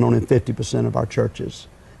have it going on in 50% of our churches.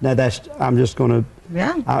 Now I'm just going to,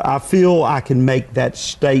 Yeah. I feel I can make that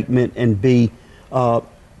statement and be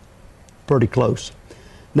pretty close.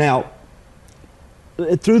 Now,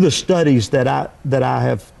 through the studies that I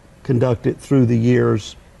have conducted through the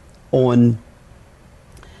years on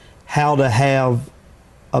how to have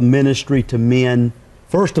a ministry to men,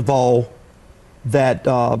 first of all, that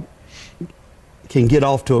can get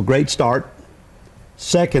off to a great start.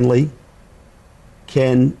 Secondly,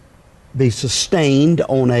 can be sustained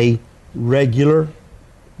on a regular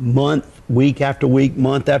month, week after week,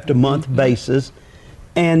 month after month basis,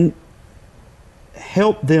 and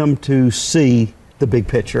help them to see the big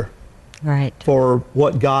picture. Right. For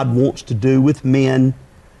what God wants to do with men,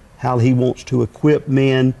 how He wants to equip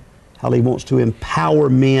men, how He wants to empower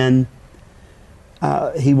men.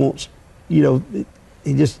 He wants, He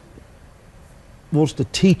just wants to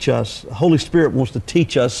teach us. The Holy Spirit wants to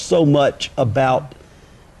teach us so much about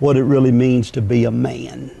what it really means to be a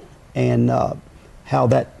man, and how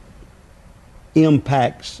that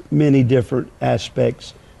impacts many different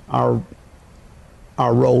aspects. Our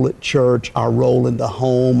role at church, our role in the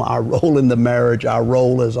home, our role in the marriage, our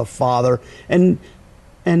role as a father, and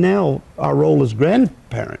now our role as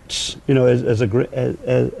grandparents, as a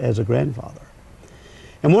grandfather.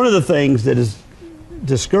 And one of the things that is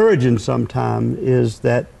discouraging sometimes is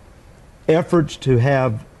that efforts to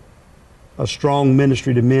have a strong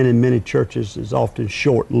ministry to men in many churches is often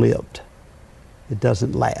short-lived. It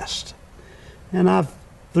doesn't last. And I've,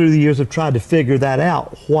 through the years, have tried to figure that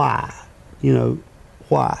out. Why?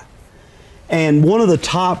 Why? And one of the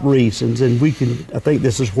top reasons, and I think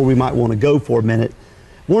this is where we might want to go for a minute.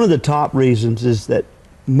 One of the top reasons is that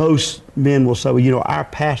most men will say, well, our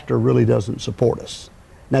pastor really doesn't support us.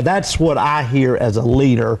 Now, that's what I hear as a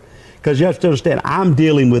leader, because you have to understand, I'm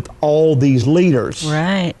dealing with all these leaders.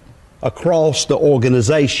 Right. Across the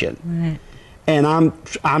organization. Right. And I'm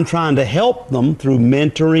trying to help them through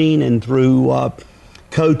mentoring and through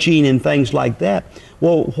coaching and things like that.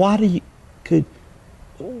 Well, what do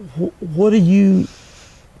you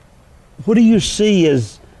see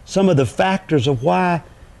as some of the factors of why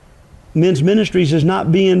men's ministries is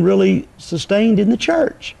not being really sustained in the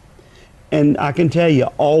church? And I can tell you,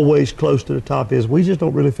 always close to the top is we just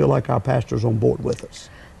don't really feel like our pastor's on board with us.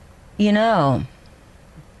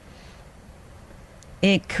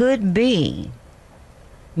 It could be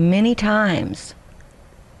many times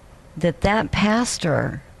that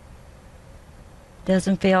pastor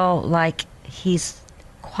doesn't feel like he's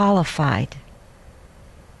qualified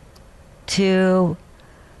to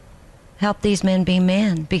help these men be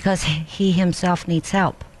men because he himself needs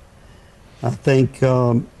help. I think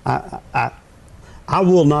I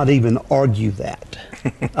will not even argue that.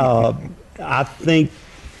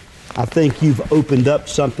 I think you've opened up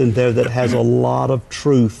something there that has a lot of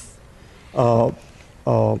truth to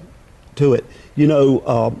it.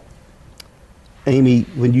 Amy,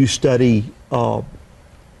 when you study,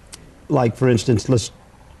 like for instance, let's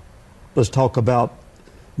talk about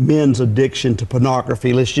men's addiction to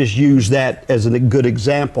pornography. Let's just use that as a good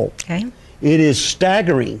example. Okay. It is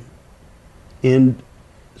staggering in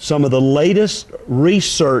some of the latest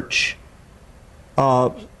research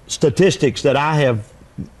statistics that I have.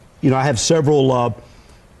 I have several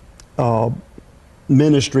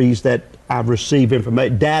ministries that I've received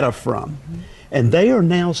data from. And they are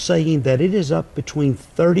now saying that it is up between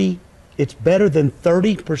 30, it's better than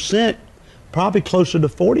 30%, probably closer to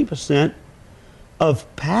 40%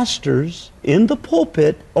 of pastors in the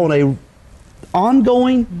pulpit on a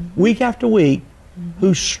ongoing week after week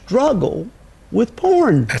who struggle with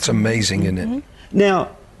porn. That's amazing, isn't it?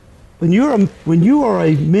 Now, when you are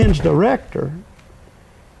a men's director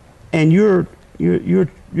and you're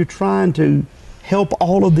trying to help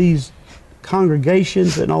all of these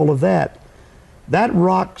congregations and all of that, that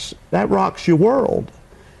rocks your world.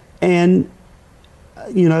 And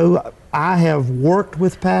you know, I have worked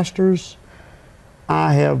with pastors.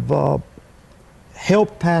 I have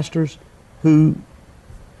helped pastors who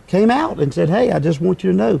came out and said, "Hey, I just want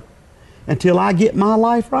you to know, until I get my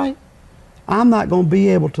life right, I'm not going to be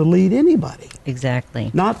able to lead anybody."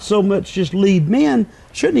 Exactly. Not so much just lead men,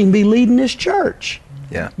 shouldn't even be leading this church.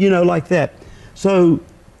 Yeah. You know, like that. So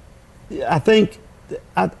I think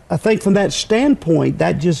from that standpoint,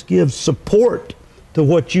 that just gives support to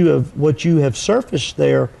what you have surfaced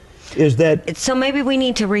there, is that. So maybe we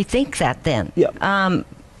need to rethink that then. Yeah.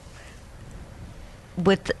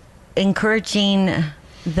 With encouraging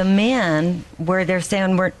the men where they're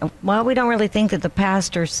saying, we don't really think that the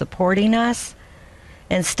pastor's supporting us.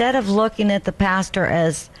 Instead of looking at the pastor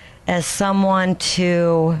as someone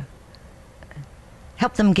to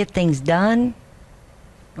help them get things done,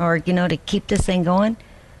 or, you know, to keep this thing going,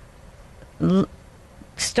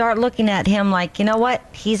 start looking at him like, you know what?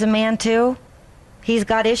 He's a man too. He's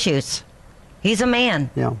got issues. He's a man.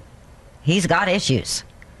 Yeah. He's got issues.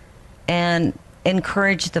 And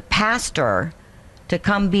encourage the pastor to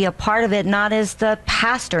come be a part of it, not as the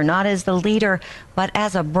pastor, not as the leader, but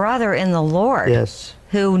as a brother in the Lord. Yes.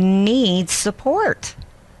 Who needs support.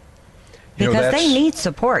 Because they need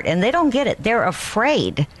support, and they don't get it. They're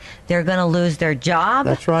afraid they're going to lose their job.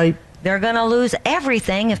 That's right. They're going to lose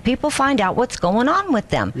everything if people find out what's going on with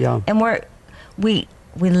them. Yeah. And we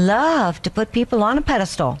love to put people on a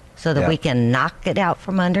pedestal so that we can knock it out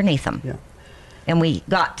from underneath them. Yeah. And we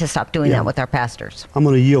got to stop doing that with our pastors. I'm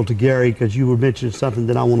going to yield to Gary because you were mentioning something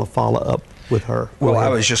that I want to follow up with her. Well, I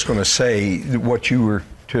was just going to say what you were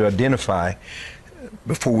to identify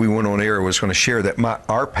before we went on air. I was going to share that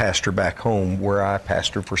our pastor back home, where I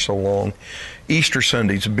pastored for so long, Easter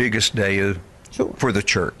Sunday's the biggest day for the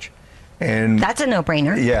church. And that's a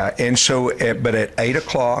no-brainer. Yeah, and so, but at 8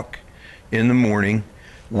 o'clock in the morning,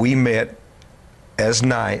 we met as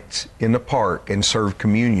knights in the park and served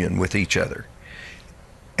communion with each other.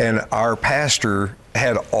 And our pastor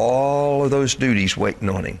had all of those duties waiting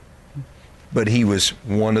on him, but he was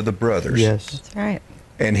one of the brothers. Yes. That's right.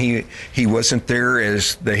 And he wasn't there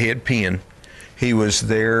as the head pen. He was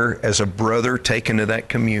there as a brother taken to that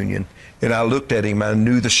communion. And I looked at him, I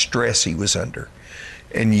knew the stress he was under.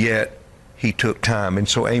 And yet he took time. And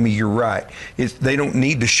so, Amy, you're right. They don't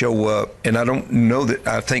need to show up. And I don't know that,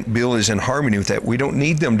 I think Bill is in harmony with that. We don't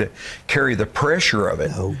need them to carry the pressure of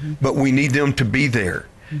it, but we need them to be there.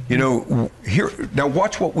 You know, here now.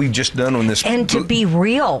 Watch what we've just done on this, and to be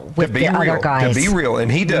real with the other guys. To be real, and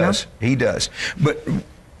he does. He does. But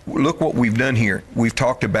look what we've done here. We've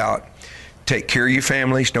talked about take care of your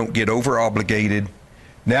families. Don't get over obligated.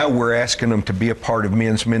 Now we're asking them to be a part of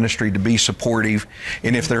men's ministry, to be supportive.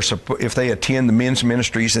 And if they attend the men's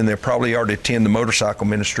ministries, then they probably ought to attend the motorcycle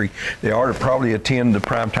ministry. They ought to probably attend the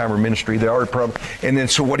prime timer ministry. They ought to probably. And then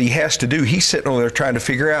so what he has to do, he's sitting over there trying to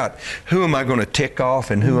figure out, who am I going to tick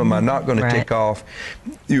off and who am I not going to tick off?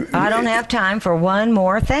 I don't have time for one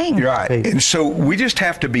more thing. Right. And so we just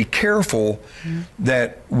have to be careful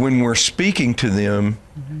that when we're speaking to them,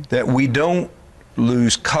 that we don't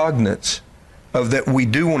lose cognizance of that. We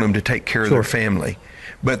do want them to take care of their family.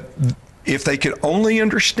 But if they could only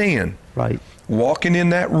understand, walking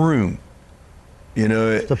in that room, you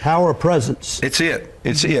know, the power of presence. It's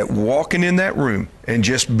it. Walking in that room and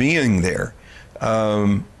just being there.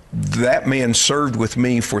 That man served with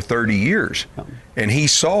me for 30 years, and he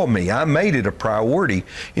saw me. I made it a priority.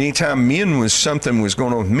 Anytime something was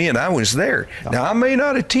going on with men, I was there. Now, I may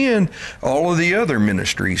not attend all of the other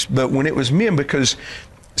ministries, but when it was men, because,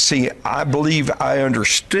 see, I believe I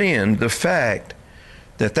understand the fact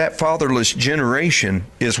that fatherless generation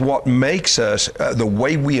is what makes us, the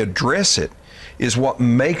way we address it, is what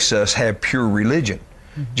makes us have pure religion.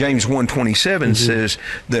 James 1:27 says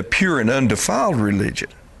the pure and undefiled religion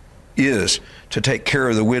is to take care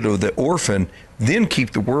of the widow, the orphan, then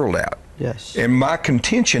keep the world out. Yes. And my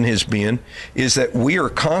contention has been is that we are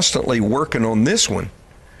constantly working on this one,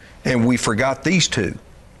 and we forgot these two.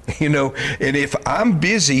 You know, and if I'm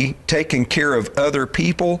busy taking care of other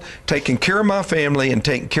people, taking care of my family, and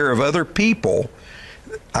taking care of other people,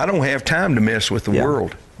 I don't have time to mess with the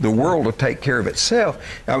world. The world will take care of itself.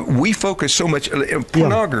 We focus so much on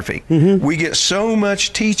pornography. We get so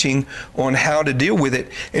much teaching on how to deal with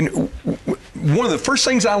it. And one of the first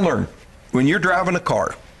things I learned when you're driving a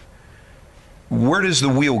car, where does the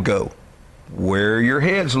wheel go? Where your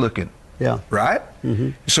head's looking. Yeah. Right?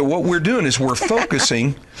 So what we're doing is we're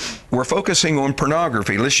focusing on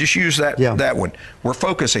pornography. Let's just use that one. We're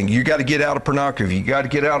focusing. You got to get out of pornography. You got to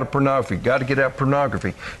get out of pornography. You got to get out of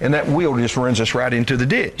pornography. And that wheel just runs us right into the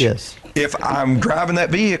ditch. Yes. If I'm driving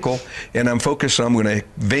that vehicle and I'm focused, I'm going to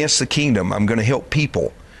advance the kingdom. I'm going to help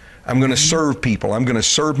people. I'm going to serve people. I'm going to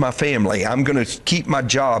serve my family. I'm going to keep my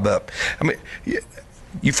job up. I mean,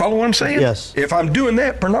 you follow what I'm saying? Yes. If I'm doing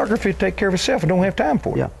that, pornography will take care of itself. I don't have time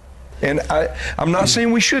for it. Yeah. And I'm not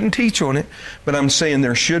saying we shouldn't teach on it, but I'm saying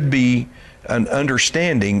there should be an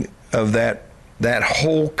understanding of that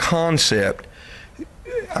whole concept.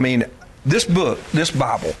 I mean, this book, this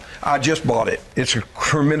Bible, I just bought it. It's a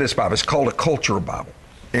tremendous Bible. It's called a Cultural Bible.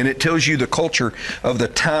 And it tells you the culture of the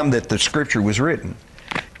time that the scripture was written.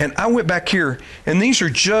 And I went back here, and these are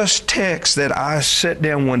just texts that I sat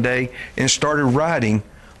down one day and started writing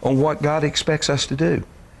on what God expects us to do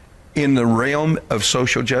in the realm of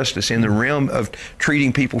social justice, in the realm of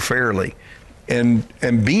treating people fairly, and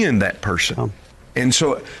being that person. And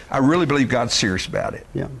so I really believe God's serious about it.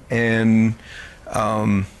 Yeah. And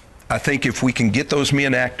I think if we can get those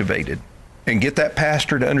men activated and get that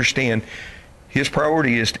pastor to understand his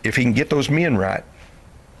priority is, if he can get those men right,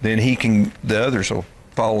 then the others will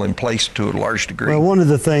fall in place to a large degree. Well, one of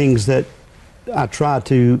the things that I try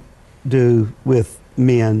to do with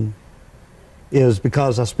men is,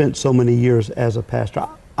 because I spent so many years as a pastor,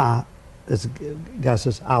 as a guy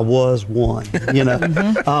says, I was one, you know.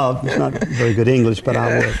 It's not very good English, but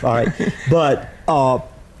I was, all right. But,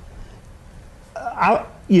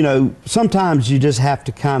 sometimes you just have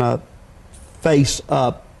to kind of face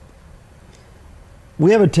up.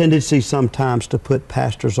 We have a tendency sometimes to put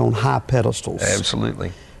pastors on high pedestals.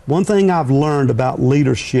 Absolutely. One thing I've learned about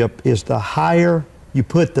leadership is the higher you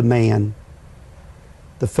put the man,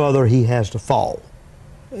 the further he has to fall.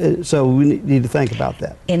 So we need to think about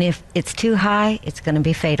that. And if it's too high, it's going to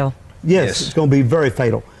be fatal. Yes, it's going to be very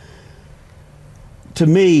fatal. To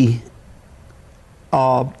me,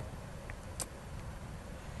 I'm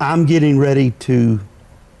getting ready to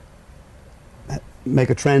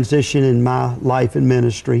make a transition in my life and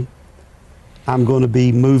ministry. I'm going to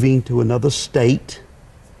be moving to another state,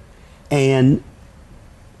 and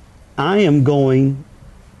I am going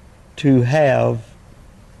to have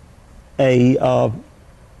I'm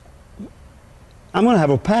going to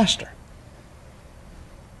have a pastor.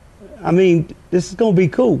 I mean, this is going to be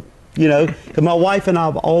cool, you know, because my wife and I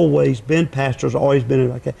have always been pastors, always been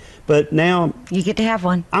like that. But now you get to have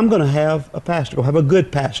one. I'm going to have a pastor. We'll have a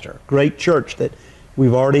good pastor, great church that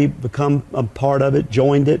we've already become a part of it,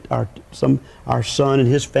 joined it. Our son and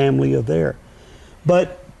his family are there.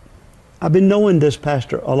 But I've been knowing this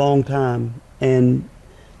pastor a long time, and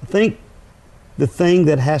I think the thing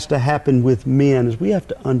that has to happen with men is we have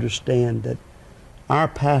to understand that our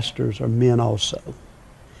pastors are men also.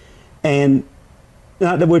 And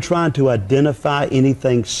not that we're trying to identify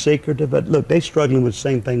anything secretive, but look, they're struggling with the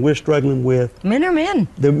same thing we're struggling with. Men are men.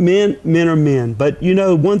 The men are men. But you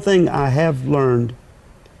know, one thing I have learned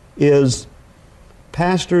is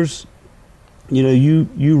pastors, you know,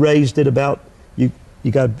 you raised it about are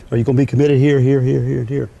you going to be committed here, and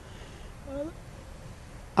here?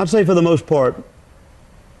 I'd say for the most part,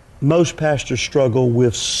 most pastors struggle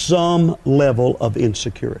with some level of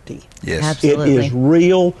insecurity. Yes. Absolutely. It is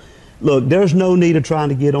real. Look, there's no need of trying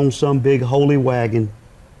to get on some big holy wagon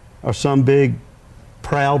or some big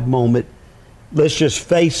proud moment. Let's just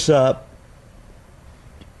face up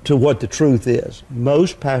to what the truth is.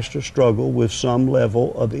 Most pastors struggle with some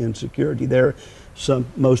level of insecurity.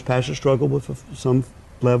 Most pastors struggle with some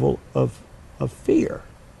level of fear,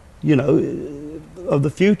 you know, of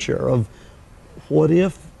the future, of what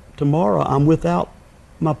if tomorrow I'm without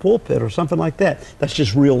my pulpit or something like that. That's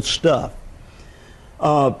just real stuff.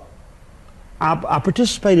 I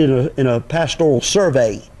participated in a pastoral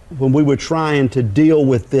survey when we were trying to deal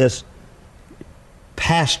with this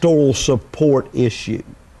pastoral support issue,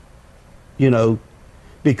 you know,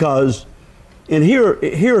 because, and here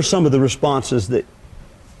are some of the responses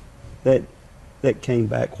that came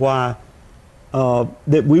back. Why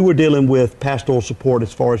that we were dealing with pastoral support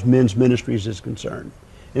as far as men's ministries is concerned,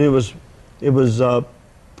 and it was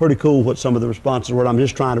pretty cool what some of the responses were. I'm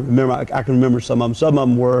just trying to remember. I can remember some of them. Some of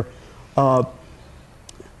them were, I'm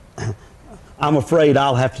afraid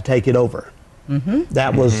I'll have to take it over.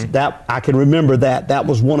 That was that I can remember that. That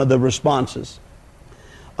was one of the responses.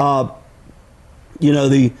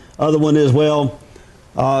 The other one is,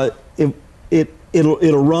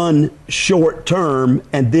 it'll run short term,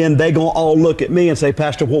 and then they gonna all look at me and say,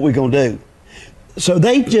 Pastor, what we gonna do? So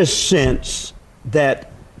they just sense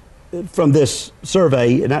that from this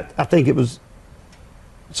survey, and I think it was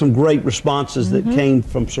some great responses that came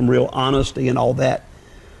from some real honesty and all that.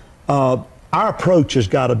 Our approach has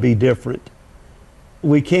got to be different.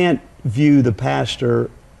 We can't view the pastor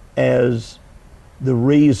as the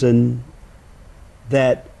reason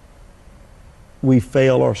that we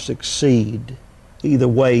fail or succeed. Either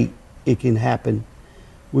way, it can happen.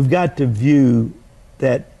 We've got to view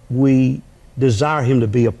that we desire him to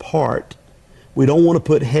be a part. We don't want to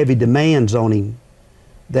put heavy demands on him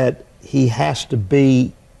that he has to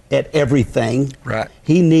be at everything. Right.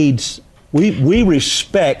 He needs, we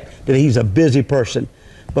respect that he's a busy person,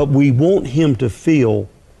 but we want him to feel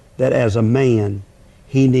that as a man,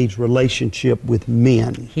 he needs relationship with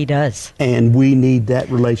men. He does. And we need that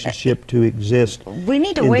relationship to exist. We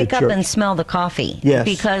need to wake up and smell the coffee. Yes.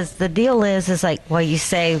 Because the deal is like, well, you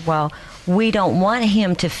say, well, we don't want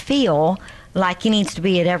him to feel like he needs to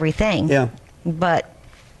be at everything. Yeah. But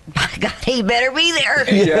by God, he better be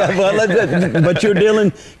there. Yeah, well, but you're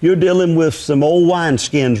dealing with some old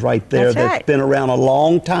wineskins right there. That's right. Been around a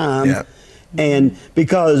long time. Yeah. And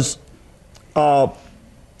because,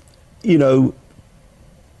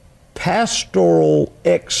 pastoral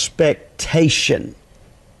expectation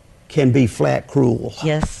can be flat cruel.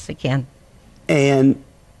 Yes, it can. And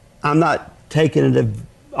I'm not taking an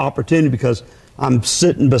opportunity because I'm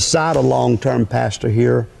sitting beside a long-term pastor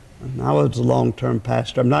here. I was a long-term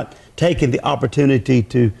pastor. I'm not taking the opportunity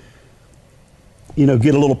to,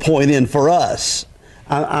 get a little point in for us.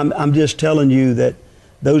 I'm just telling you that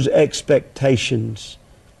those expectations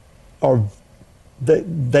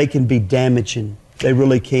they can be damaging. They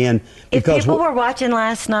really can. If people were watching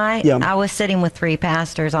last night, Yeah. I was sitting with 3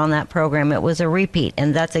 pastors on that program. It was a repeat,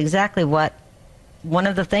 and that's exactly what one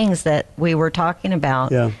of the things that we were talking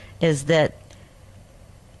about is that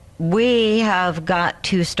we have got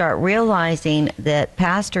to start realizing that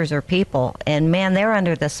pastors are people, and man, they're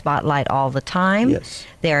under the spotlight all the time. Yes.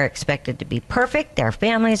 They're expected to be perfect. Their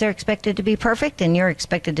families are expected to be perfect, and you're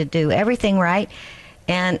expected to do everything right.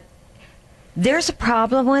 And there's a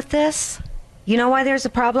problem with this. You know why there's a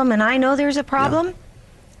problem? And I know there's a problem? Yeah.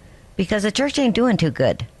 Because the church ain't doing too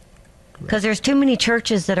good. Because there's too many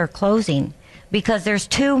churches that are closing. Because there's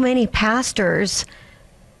too many pastors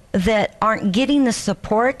that aren't getting the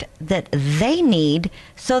support that they need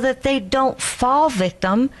so that they don't fall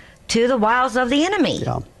victim to the wiles of the enemy.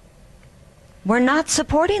 Yeah. We're not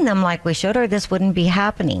supporting them like we should, or this wouldn't be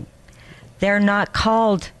happening. They're not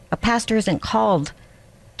called, a pastor isn't called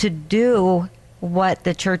to do what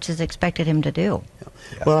the church has expected him to do.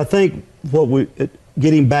 Yeah. Well, I think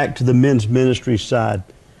getting back to the men's ministry side,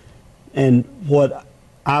 and what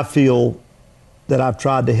I feel that I've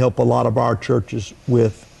tried to help a lot of our churches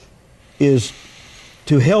with is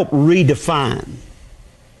to help redefine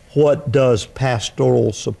what does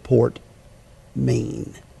pastoral support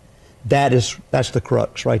mean. That's the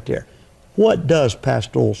crux right there. What does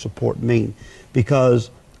pastoral support mean? Because,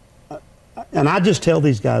 and I just tell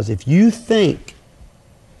these guys, if you think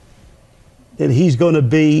that he's going to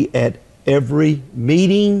be at every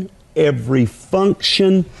meeting, every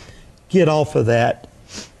function, get off of that.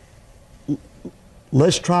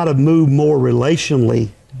 Let's try to move more relationally,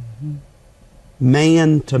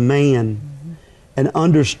 man to man, and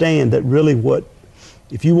understand that really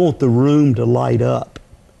if you want the room to light up,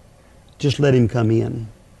 just let him come in.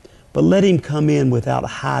 But let him come in without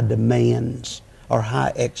high demands or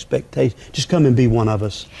high expectations. Just come and be one of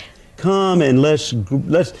us. Come and let's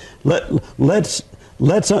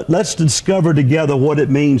discover together what it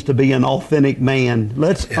means to be an authentic man.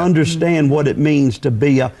 Let's understand what it means to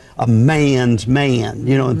be a man's man,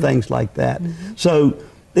 and things like that. So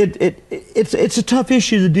it's a tough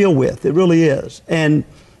issue to deal with. It really is, and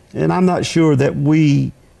I'm not sure that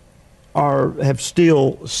we have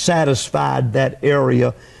still satisfied that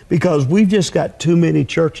area, because we've just got too many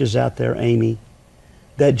churches out there, Amy,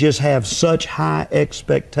 that just have such high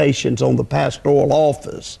expectations on the pastoral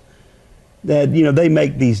office that they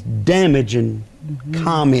make these damaging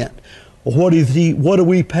comment. Well, what do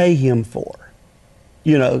we pay him for?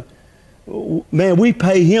 Man, we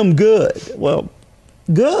pay him good. Well,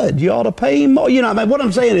 good. You ought to pay him more. What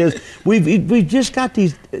I'm saying is we've just got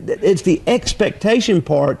these. It's the expectation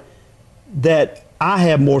part that I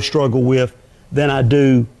have more struggle with than I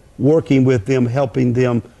do working with them, helping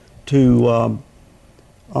them to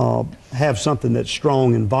have something that's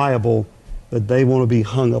strong and viable. But they want to be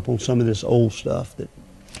hung up on some of this old stuff that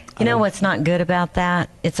You know what's not good about that?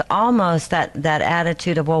 It's almost that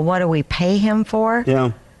attitude of, well, what do we pay him for?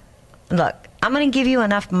 Yeah. Look, I'm going to give you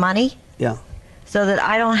enough money Yeah. so that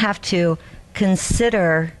I don't have to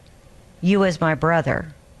consider you as my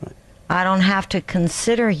brother. Right. I don't have to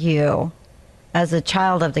consider you as a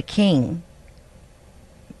child of the king.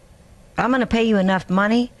 I'm going to pay you enough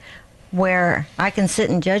money where I can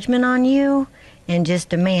sit in judgment on you and just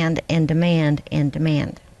demand and demand and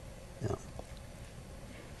demand. Yeah.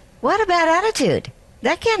 What a bad attitude.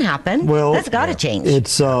 That can't happen. Well, that's got to change.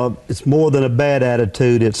 It's more than a bad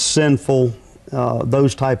attitude. It's sinful.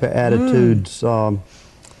 Those type of attitudes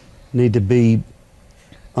need to be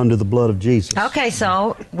under the blood of Jesus. Okay,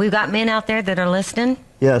 so we've got men out there that are listening,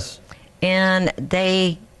 Yes. and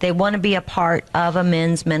they want to be a part of a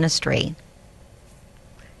men's ministry.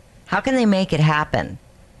 How can they make it happen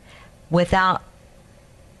with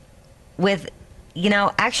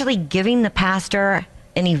actually giving the pastor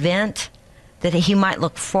an event that he might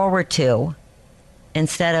look forward to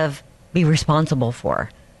instead of be responsible for?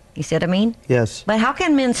 You see what I mean? Yes. But how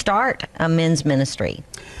can men start a men's ministry?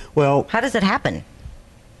 Well, How does it happen?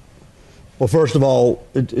 Well, first of all,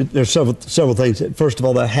 there's several things. First of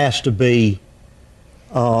all, there has to be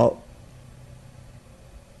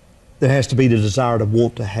the desire to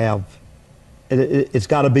want to have. It's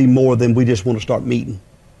got to be more than we just want to start meeting.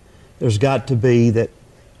 There's got to be that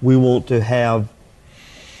we want to have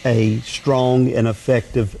a strong and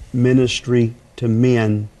effective ministry to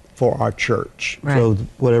men for our church. Right. So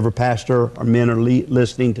whatever pastor or men are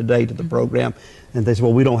listening today to the program, and they say,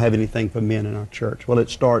 well, we don't have anything for men in our church. Well, it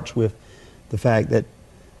starts with the fact that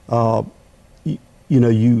you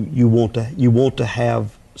want to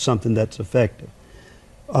have something that's effective.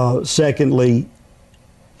 Secondly,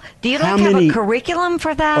 Do you how like have many- a curriculum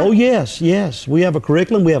for that? oh yes, we have a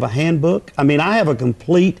curriculum, we have a handbook. I mean, I have a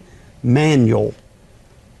complete manual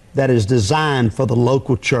that is designed for the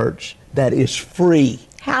local church that is free.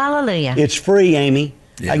 Hallelujah. It's free, Amy.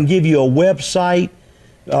 Yeah. I can give you a website.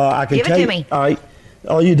 I can Give it tell to you. me. All right.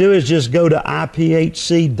 All you do is just go to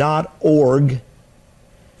iphc.org/men.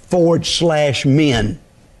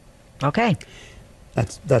 Okay.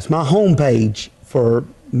 That's my homepage for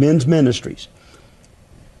men's ministries.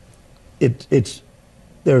 We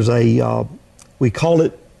call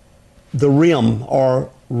it the RIM, or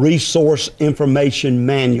Resource Information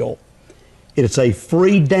Manual. It's a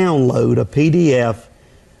free download, a PDF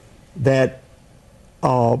that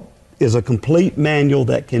is a complete manual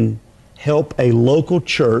that can help a local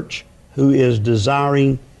church who is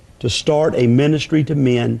desiring to start a ministry to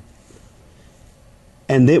men,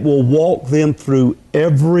 and it will walk them through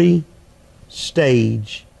every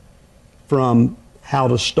stage, from how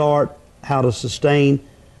to start, how to sustain,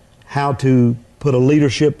 how to put a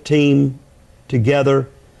leadership team together,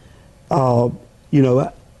 how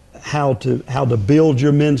to build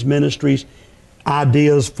your men's ministries,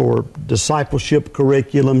 ideas for discipleship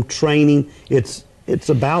curriculum, training. It's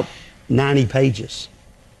about 90 pages,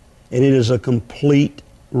 and it is a complete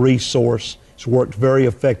resource. It's worked very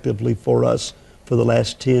effectively for us for the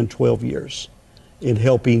last 10, 12 years in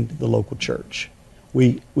helping the local church.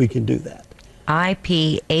 We can do that. iphc.org.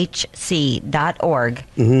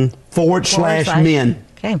 /men.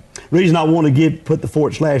 Okay. Reason I want to put the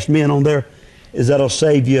 /men on there is that'll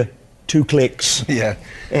save you 2 clicks. Yeah.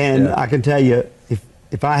 And Yeah. I can tell you,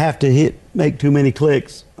 if I have to make too many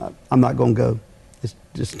clicks, I'm not going to go. It's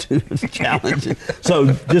just too challenging.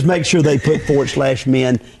 So just make sure they put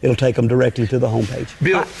 /men. It'll take them directly to the homepage.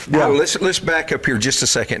 Bill, Yeah. let's back up here just a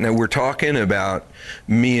second. Now, we're talking about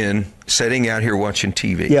men sitting out here watching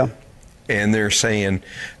TV. Yeah. And they're saying,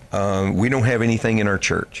 we don't have anything in our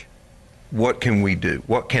church. What can we do?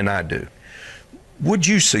 What can I do? Would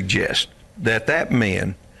you suggest that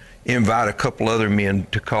man invite a couple other men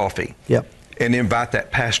to coffee? Yep. And invite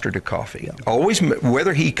that pastor to coffee. Yeah. Always,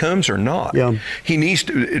 whether he comes or not, Yeah. he needs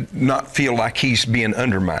to not feel like he's being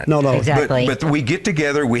undermined. No. Exactly. But we get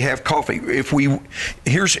together, we have coffee.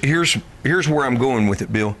 Here's where I'm going with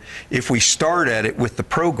it, Bill. If we start at it with the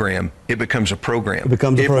program, it becomes a program. It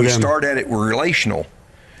becomes a if program. we start at it relational,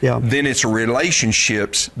 Yeah. then it's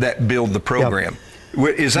relationships that build the program.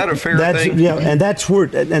 Is that a fair thing? Yeah, and that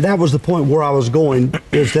was the point where I was going,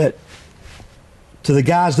 is that to the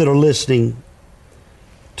guys that are listening,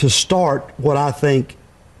 to start what I think,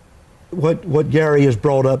 what Gary has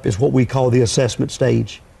brought up is what we call the assessment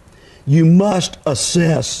stage. You must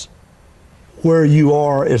assess where you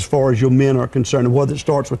are as far as your men are concerned, and whether it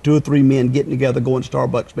starts with 2 or 3 men getting together, going to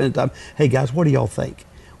Starbucks, spending time. Hey guys, what do y'all think?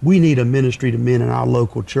 We need a ministry to men in our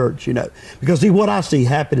local church, because see, what I see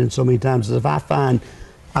happening so many times is if I find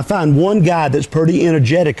one guy that's pretty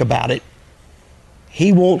energetic about it,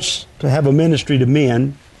 he wants to have a ministry to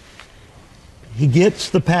men. He gets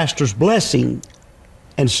the pastor's blessing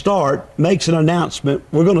and makes an announcement,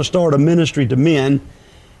 we're going to start a ministry to men,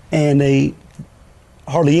 and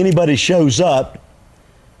hardly anybody shows up,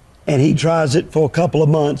 and he tries it for a couple of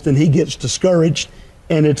months, then he gets discouraged,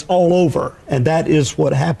 and it's all over. And that is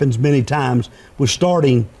what happens many times with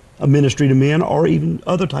starting a ministry to men or even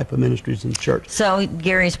other type of ministries in the church. So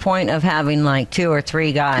Gary's point of having like 2 or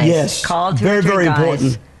 3 guys, yes, called 2 very, or 3 very guys,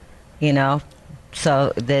 important. You know,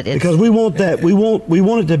 so that it's, because we want that. We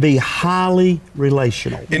want it to be highly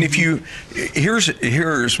relational. And if you,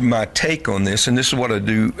 here's my take on this, and this is what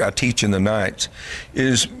I teach in the nights,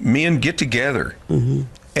 is men get together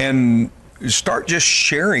and start just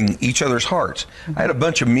sharing each other's hearts. I had a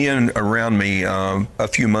bunch of men around me a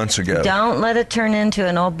few months ago. Don't let it turn into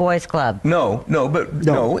an old boys club. No,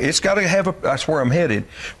 it's got to have that's where I'm headed.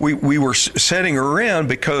 We were sitting around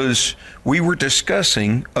because we were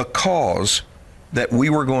discussing a cause that we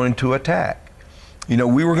were going to attack. You know,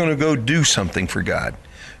 we were going to go do something for God.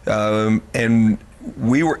 And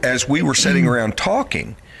as we were sitting around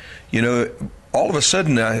talking, you know, all of a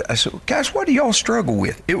sudden I said, guys, what do y'all struggle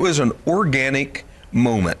with? It was an organic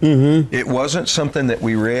moment. It wasn't something that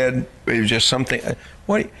we read. It was just something.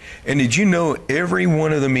 And did you know every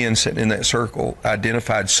one of the men sitting in that circle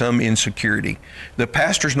identified some insecurity? The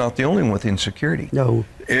pastor's not the only one with insecurity. No.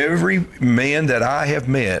 Every man that I have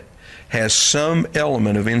met has some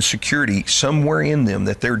element of insecurity somewhere in them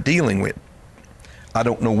that they're dealing with. I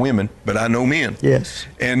don't know women, but I know men. Yes.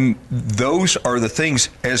 And those are the things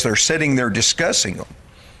as they're sitting there discussing them.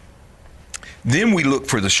 Then we look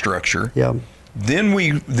for the structure. Yeah. Then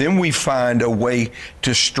we find a way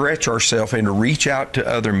to stretch ourselves and to reach out to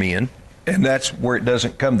other men. And that's where it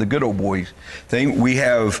doesn't come the good old boys thing. We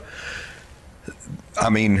have, I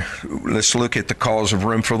mean, let's look at the cause of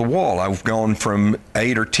Room for the Wall. I've gone from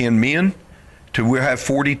 8 or 10 men to we'll have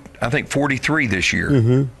 43 this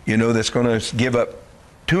year. You know, that's going to give up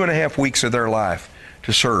 2.5 weeks of their life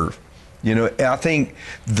to serve. You know, I think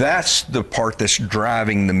that's the part that's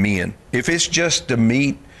driving the men. If it's just to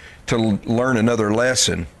meet to learn another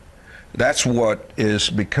lesson, that's what is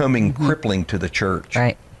becoming crippling to the church.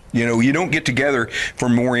 Right. You know, you don't get together for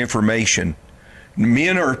more information.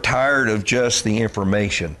 Men are tired of just the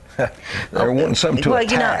information. They're wanting something to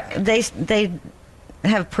attack. You know, they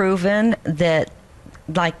have proven that,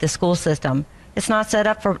 like the school system, it's not set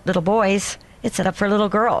up for little boys, it's set up for little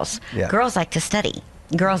girls. Yeah. Girls like to study.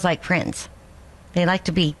 Girls like friends. They like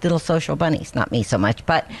to be little social bunnies. Not me so much,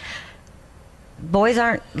 but boys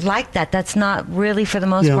aren't like that. That's not really, for the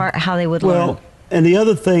most part, how they would learn. Well, and the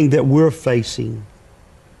other thing that we're facing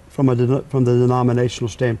from the denominational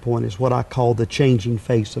standpoint is what I call the changing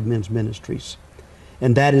face of men's ministries.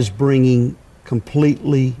 And that is bringing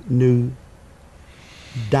completely new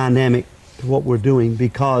dynamic to what we're doing,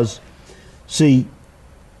 because, see,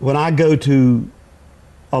 when I go to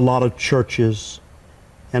a lot of churches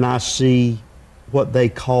and I see what they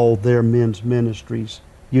call their men's ministries,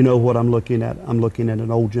 you know what I'm looking at? I'm looking at an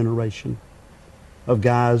old generation of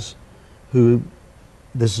guys who,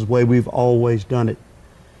 this is the way we've always done it.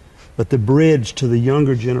 But the bridge to the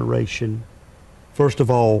younger generation, first of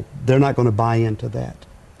all, they're not going to buy into that.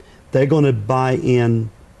 They're going to buy in.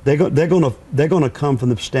 They're going to come from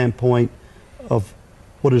the standpoint of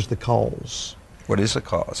what is the cause. What is the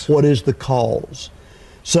cause? What is the cause?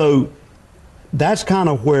 So that's kind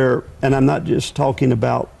of where, and I'm not just talking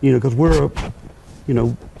about, you know, because we're a, you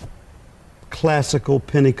know, classical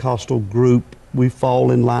Pentecostal group. We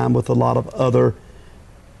fall in line with a lot of other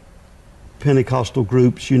Pentecostal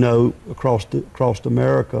groups, you know, across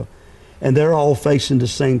America, and they're all facing the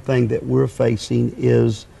same thing that we're facing.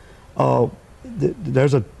 Is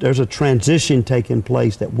there's a transition taking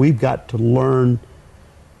place that we've got to learn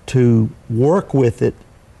to work with it,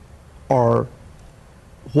 or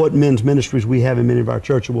what men's ministries we have in many of our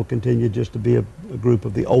churches will continue just to be a group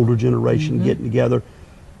of the older generation getting together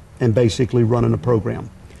and basically running a program.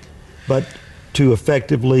 But to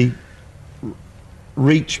effectively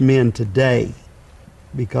reach men today,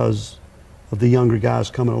 because of the younger guys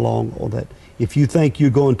coming along, or that if you think you're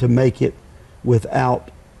going to make it without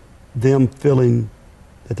them feeling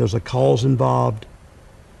that there's a cause involved,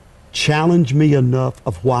 challenge me enough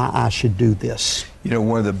of why I should do this. You know,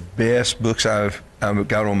 one of the best books I've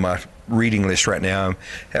got on my reading list right now,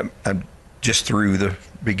 I'm just through the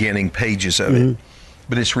beginning pages of it,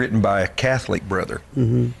 but it's written by a Catholic brother,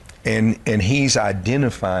 and he's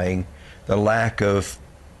identifying the lack of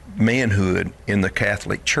manhood in the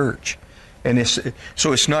Catholic Church. And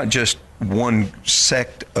it's not just one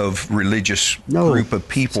sect of religious No, group of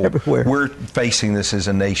people. it's everywhere. We're facing this as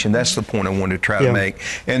a nation. That's the point I wanted to try to make.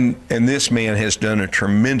 And this man has done a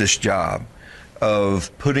tremendous job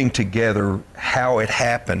of putting together how it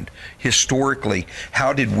happened historically.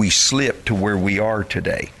 How did we slip to where we are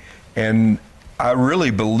today? And I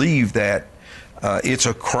really believe that it's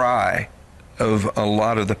a cry of a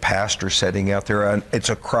lot of the pastors sitting out there. It's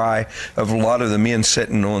a cry of a lot of the men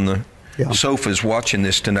sitting on the sofas watching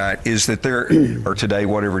this tonight, is that there, or today,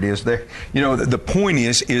 whatever it is, there. You know, the point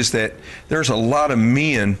is that there's a lot of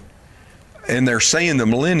men, and they're saying the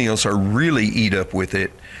millennials are really eat up with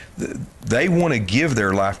it. They want to give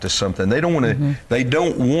their life to something. They don't want to. They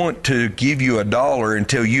don't want to give you $1 and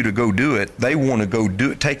tell you to go do it. They want to go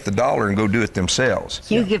do it. Take the $1 and go do it themselves.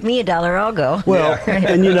 You give me $1, I'll go. Well,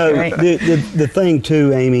 and you know, the thing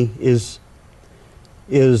too, Amy, is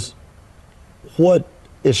what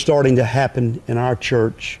is starting to happen in our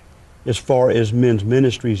church, as far as men's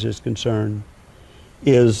ministries is concerned,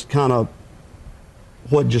 is kind of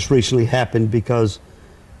what just recently happened, because,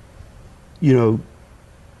 you know,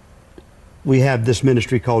 we have this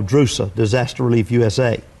ministry called DRUSA, Disaster Relief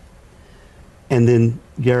USA. And then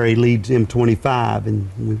Gary leads M25,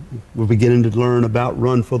 and we're beginning to learn about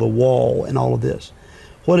Run for the Wall and all of this.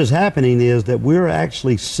 What is happening is that we're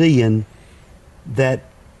actually seeing that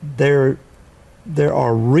there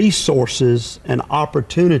are resources and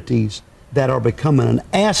opportunities that are becoming an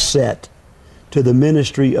asset to the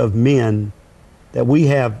ministry of men, that we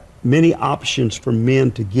have many options for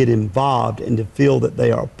men to get involved and to feel that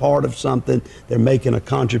they are a part of something. They're making a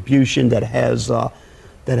contribution that has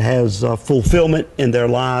fulfillment in their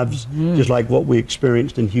lives, just like what we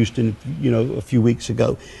experienced in Houston, you know, a few weeks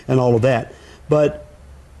ago, and all of that. But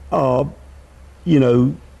you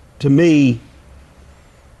know, to me,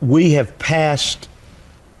 we have passed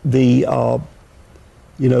the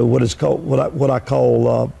you know, what is called what I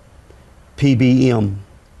call PBM.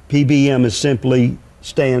 PBM is simply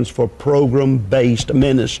stands for program-based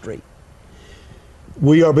ministry.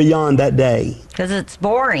 We are beyond that day. Because it's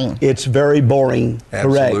boring. It's very boring.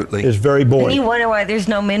 Absolutely. Correct. It's very boring. And you wonder why there's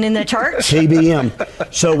no men in the church? PBM.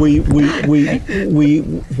 So we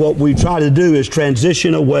what we try to do is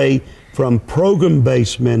transition away from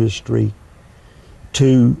program-based ministry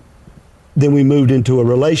to, then we moved into a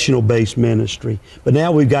relational-based ministry. But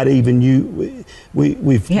now we've got even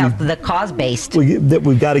we've the cause-based.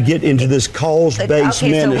 We've got to get into this cause-based ministry.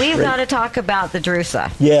 Okay, so we've got to talk about the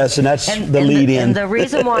DRUSA. Yes, and that's the lead-in. And the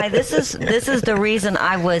reason why this is the reason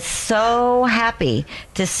I was so happy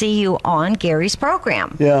to see you on Gary's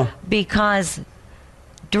program. Yeah. Because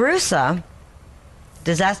DRUSA,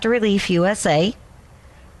 Disaster Relief USA,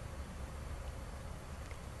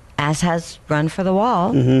 as has Run for the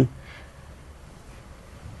Wall,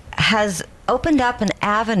 has opened up an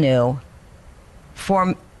avenue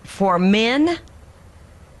for men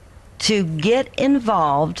to get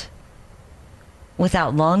involved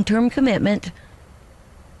without long-term commitment,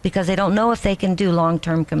 because they don't know if they can do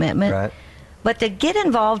long-term commitment. Right. But to get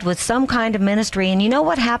involved with some kind of ministry, and you know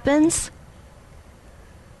what happens?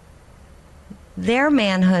 Their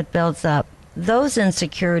manhood builds up. Those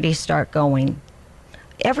insecurities start going.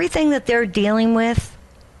 Everything that they're dealing with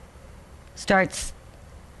starts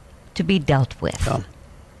to be dealt with.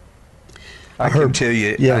 I can tell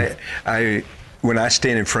you, Yeah. I when I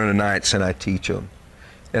stand in front of knights and I teach them,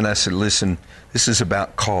 and I said, listen, this is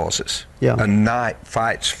about causes. Yeah. A knight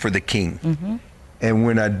fights for the king. And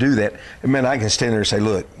when I do that, man, I can stand there and say,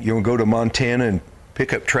 look, you want to go to Montana and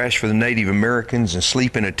pick up trash for the Native Americans and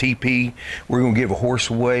sleep in a teepee? We're going to give a horse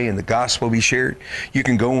away and the gospel will be shared. You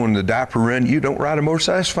can go on the diaper run. You don't ride a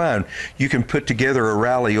motorcycle, that's fine. You can put together a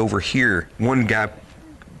rally over here. One guy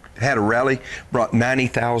had a rally, brought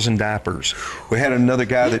 90,000 diapers. We had another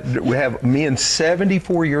guy we have men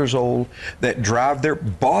 74 years old that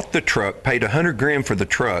bought the truck, paid $100,000 for the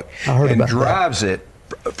truck, and drives it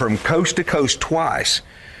from coast to coast twice.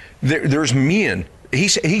 There's men.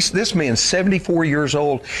 This man's 74 years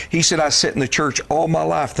old. He said, I sat in the church all my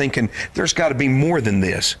life thinking there's got to be more than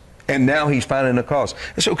this. And now he's finding a cause.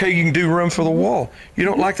 It's okay, you can do Run for the Wall. You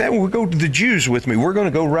don't like that? Well, go to the Jews with me. We're going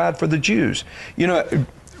to go ride for the Jews. You know,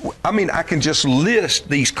 I mean, I can just list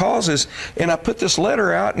these causes, and I put this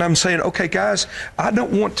letter out, and I'm saying, okay, guys, I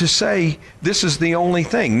don't want to say this is the only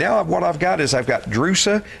thing. Now what I've got is I've got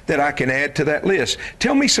DRUSA that I can add to that list.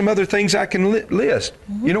 Tell me some other things I can list.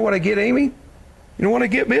 You know what I get, Amy? You know what I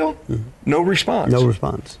get, Bill? No response. No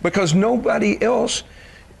response. Because nobody else,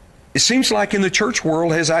 it seems like in the church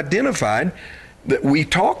world, has identified that we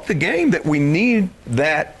talk the game, that we need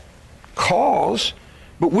that cause,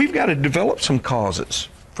 but we've got to develop some causes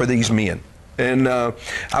for these men. And I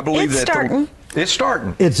believe It's that starting. It's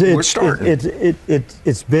starting. We're starting.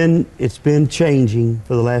 It's been changing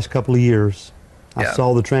for the last couple of years. I Yeah.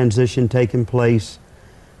 saw the transition taking place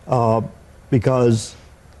because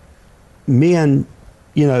men,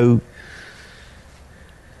 you know,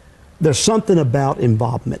 there's something about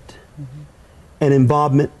involvement, and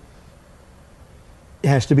involvement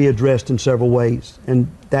has to be addressed in several ways,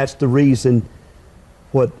 and that's the reason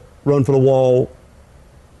what Run for the Wall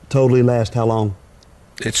totally lasts how long?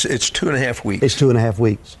 It's 2.5 weeks. It's 2.5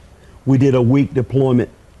 weeks. We did a week deployment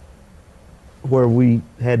where we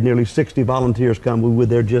had nearly 60 volunteers come. We were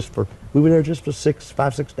there just for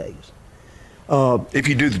 5-6 days. If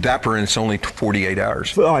you do the diapering, it's only 48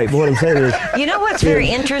 hours. All right, what I'm saying is, You know what's very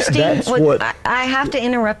interesting? That's what- I have to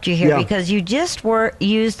interrupt you here Yeah. because you just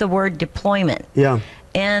used the word deployment. yeah,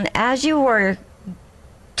 And as you were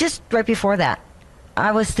just right before that,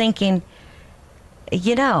 I was thinking,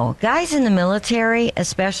 you know, guys in the military,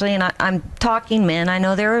 especially, and I'm talking men, I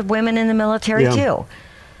know there are women in the military Yeah. too,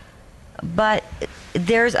 but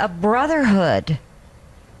there's a brotherhood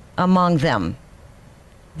among them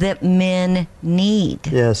that men need.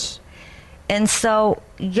 yes, And so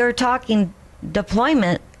you're talking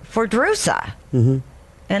deployment for DRUSA. Mm-hmm.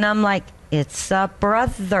 And I'm like, it's a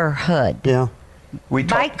brotherhood. yeah, We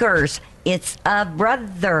talked, Bikers, it's a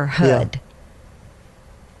brotherhood.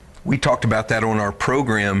 we talked about that on our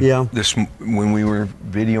program Yeah. when we were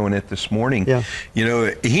videoing it this morning. Yeah. You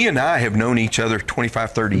know, he and I have known each other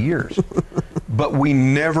 25, 30 years, but we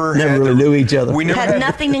never really knew each other. We never Had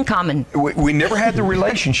nothing in common. we never had the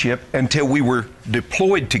relationship until we were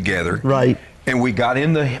deployed together. Right. And we got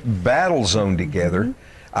in the battle zone together.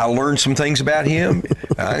 I learned some things about him.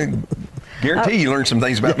 I guarantee you learned some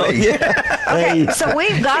things about me. Okay, so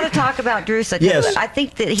we've got to talk about DRUSA. 'Cause Yes. I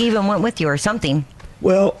think that he even went with you or something.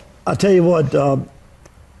 Well, I'll tell you what,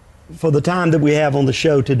 for the time that we have on the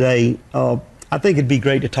show today, I think it'd be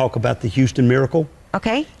great to talk about the Houston Miracle.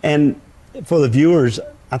 Okay? And for the viewers,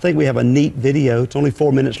 I think we have a neat video. It's only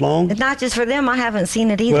 4 minutes long. It's not just for them. I haven't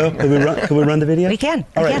seen it either. Well, can we run the video? We can.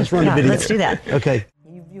 All We right, can. let's run Yeah, the video. let's do that. Okay.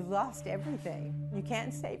 You've lost everything. You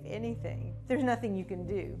can't save anything. There's nothing you can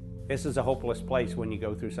do. This is a hopeless place when you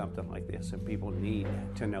go through something like this, and people need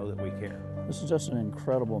to know that we care. This is just an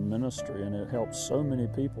incredible ministry, and it helps so many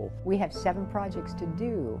people. We have 7 projects to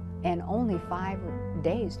do and only 5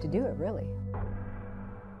 days to do it, really.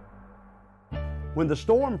 When the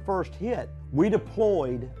storm first hit, we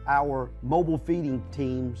deployed our mobile feeding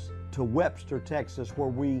teams to Webster, Texas, where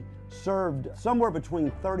we served somewhere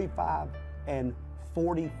between 35 and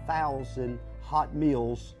 40,000 hot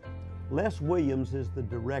meals. Les Williams is the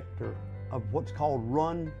director of what's called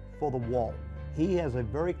Run for the Wall. He has a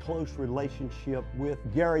very close relationship with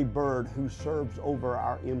Gary Bird, who serves over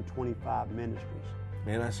our M25 ministries.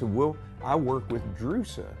 And I said, well, I work with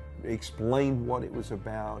DRUSA. Explained what it was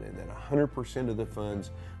about, and that 100% of the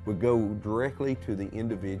funds would go directly to the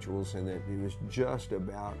individuals, and that it was just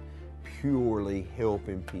about purely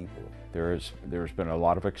helping people. There's been a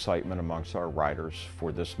lot of excitement amongst our riders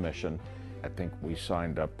for this mission. I think we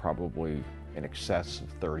signed up probably in excess of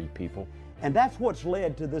 30 people. And that's what's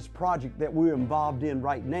led to this project that we're involved in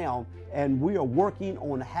right now. And we are working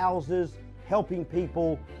on houses, helping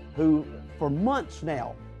people who, for months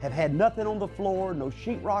now, have had nothing on the floor, no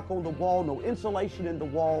sheetrock on the wall, no insulation in the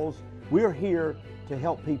walls. We're here to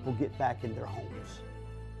help people get back in their homes.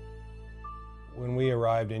 When we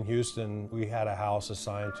arrived in Houston, we had a house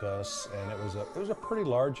assigned to us, and it was a pretty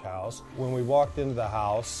large house. When we walked into the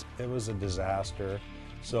house, it was a disaster.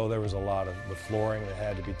 So there was a lot of the flooring that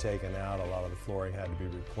had to be taken out. A lot of the flooring had to be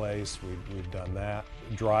replaced. We've done that.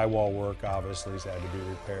 Drywall work obviously has had to be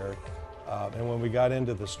repaired. And when we got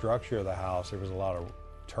into the structure of the house, there was a lot of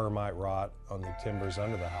termite rot on the timbers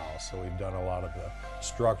under the house. So we've done a lot of the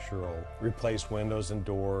structural, replaced windows and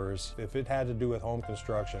doors. If it had to do with home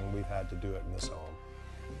construction, we've had to do it in this home.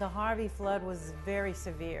 The Harvey flood was very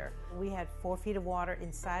severe. We had 4 feet of water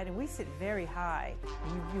inside, and we sit very high.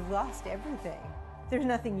 You've lost everything. There's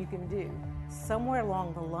nothing you can do. Somewhere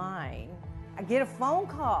along the line, I get a phone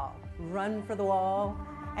call, Run for the Wall,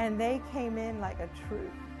 and they came in like a troop.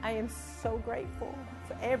 I am so grateful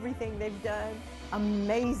for everything they've done.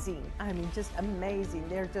 Amazing. I mean, just amazing.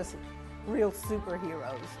 They're just real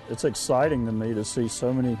superheroes. It's exciting to me to see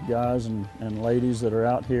so many guys and ladies that are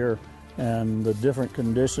out here, and the different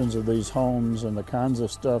conditions of these homes and the kinds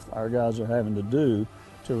of stuff our guys are having to do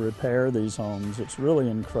to repair these homes. It's really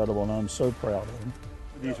incredible, and I'm so proud of them.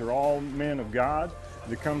 These are all men of God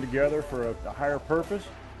that come together for a higher purpose,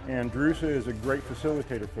 and DRUSA is a great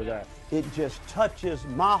facilitator for that. It just touches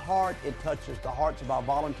my heart. It touches the hearts of our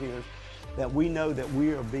volunteers. that we know that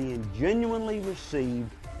we are being genuinely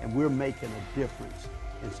received and we're making a difference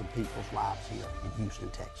in some people's lives here in Houston,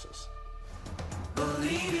 Texas.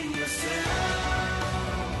 Believe in yourself.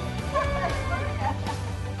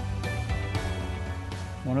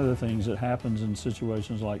 One of the things that happens in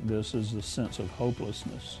situations like this is the sense of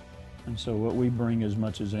hopelessness. And so what we bring as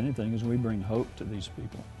much as anything is we bring hope to these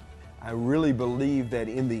people. I really believe that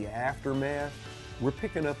in the aftermath, we're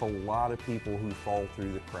picking up a lot of people who fall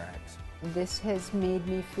through the cracks. This has made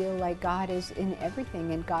me feel like God is in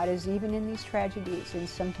everything, and God is even in these tragedies. And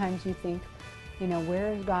sometimes you think, you know,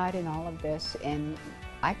 where is God in all of this? And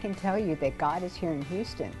I can tell you that God is here in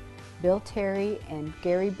Houston. Bill Terry and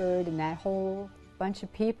Gary Bird and that whole bunch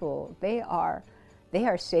of people, they are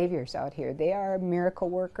saviors out here. They are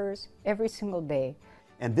miracle workers every single day.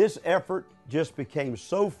 And this effort just became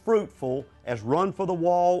so fruitful as Run for the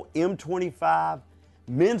Wall, M25,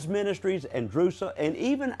 Men's Ministries, and Drusa, and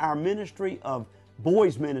even our ministry of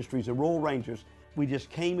boys' ministries, the Royal Rangers. We just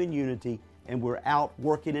came in unity, and we're out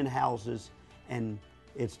working in houses, and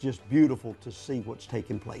it's just beautiful to see what's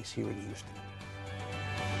taking place here in Houston.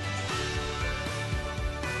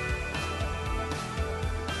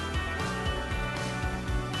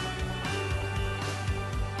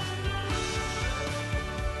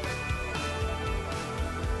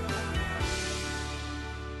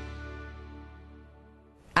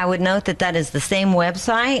 I would note that that is the same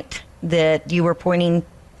website that you were pointing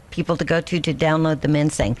people to go to download the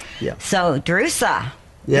men's thing. Yeah. So, Drusa,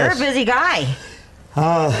 Yes. you're a busy guy.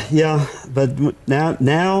 Yeah, but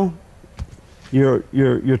now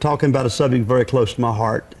you're talking about a subject very close to my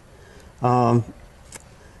heart. I've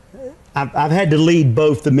had to lead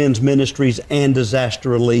both the men's ministries and disaster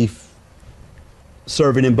relief,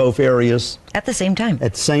 serving in both areas at the same time.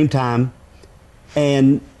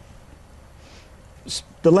 And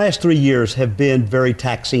the last 3 years have been very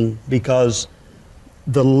taxing because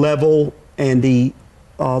the level and the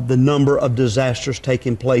number of disasters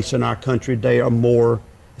taking place in our country today are more.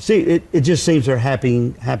 See, it just seems they're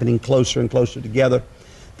happening closer and closer together.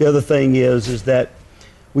 The other thing is that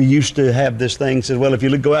we used to have this thing says, well, if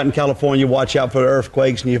you go out in California, watch out for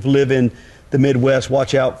earthquakes, and if you live in the Midwest,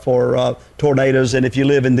 watch out for tornadoes, and if you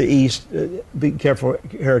live in the East, be careful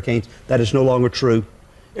for hurricanes. That is no longer true.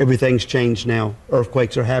 Everything's changed now.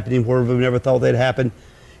 Earthquakes are happening where we never thought they'd happen.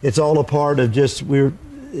 It's all a part of just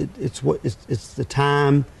it's the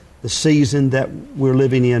time, the season that we're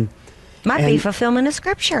living in. Might be fulfillment of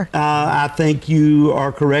Scripture. I think you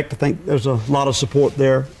are correct. I think there's a lot of support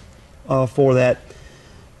there for that.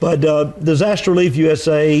 But Disaster Relief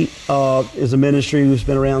USA is a ministry who's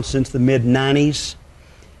been around since the mid-'90s.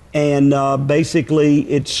 And basically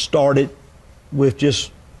it started with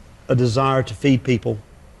just a desire to feed people.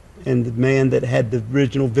 And the man that had the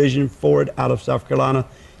original vision for it out of South Carolina,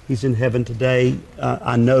 he's in heaven today.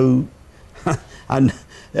 I know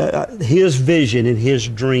his vision and his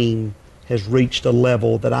dream has reached a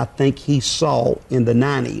level that I think he saw in the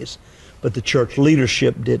 90s, but the church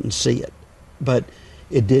leadership didn't see it. But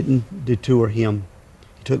it didn't deter him.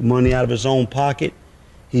 He took money out of his own pocket.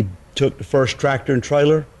 He took the first tractor and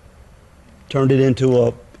trailer, turned it into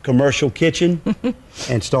a commercial kitchen,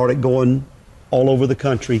 and started going all over the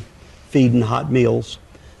country feeding hot meals.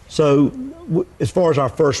 So as far as our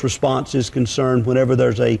first response is concerned, whenever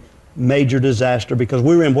there's a major disaster, because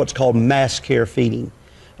we're in what's called mass care feeding.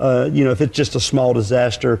 If it's just a small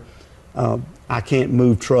disaster, I can't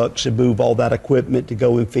move trucks and move all that equipment to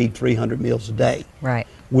go and feed 300 meals a day. Right.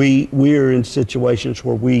 We're in situations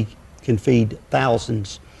where we can feed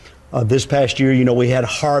thousands. This past year, we had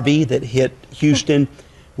Harvey that hit Houston.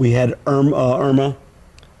 We had Irma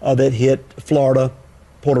that hit Florida,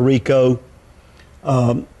 Puerto Rico.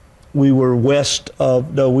 We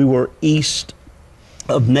were east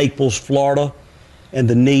of Naples, Florida, and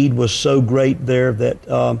the need was so great there that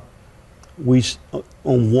on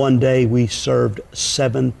one day we served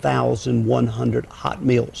 7,100 hot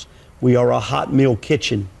meals. We are a hot meal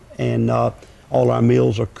kitchen, and all our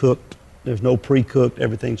meals are cooked. There's no pre-cooked.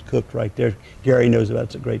 Everything's cooked right there. Gary knows about it.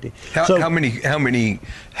 It's a great deal. How many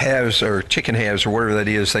halves or chicken halves or whatever that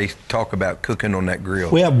is they talk about cooking on that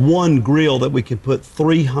grill? We have one grill that we can put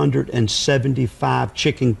 375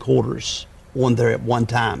 chicken quarters on there at one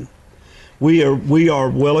time. We are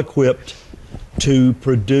well equipped to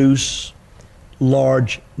produce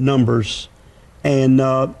large numbers, and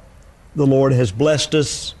the Lord has blessed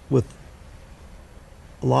us with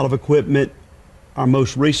a lot of equipment. Our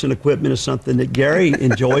most recent equipment is something that Gary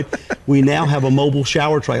enjoyed. We now have a mobile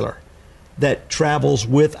shower trailer that travels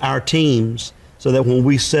with our teams so that when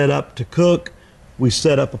we set up to cook, we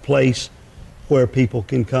set up a place where people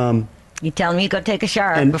can come You tell them you go take a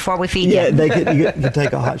shower And- before we feed yeah, you. you can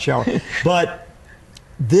take a hot shower. But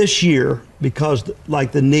this year, because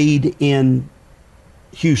like the need in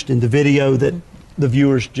Houston, the video that the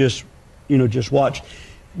viewers just watched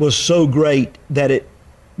was so great that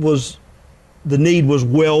the need was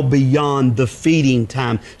well beyond the feeding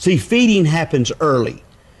time. See, feeding happens early.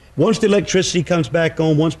 Once the electricity comes back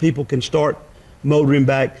on, once people can start motoring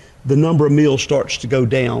back, the number of meals starts to go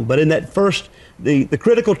down. But in that first, the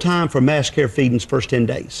critical time for mass care feeding is first 10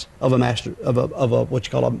 days of a what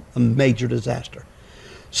you call a major disaster.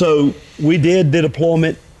 So we did the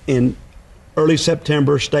deployment in early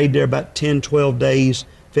September, stayed there about 10, 12 days,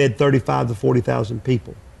 fed 35 to 40,000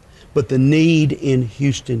 people. But the need in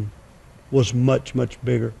Houston was much, much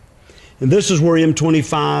bigger. And this is where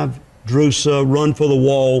M25, DRUSA, Run for the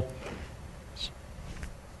Wall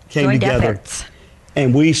came Joint together. efforts.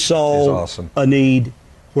 And we saw awesome. a need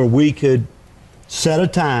where we could set a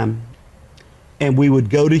time and we would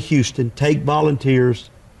go to Houston, take volunteers,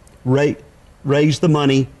 raise the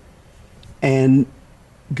money, and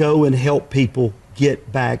go and help people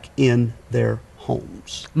get back in their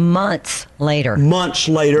homes. Months later. Months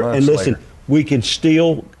later, Months and listen, later.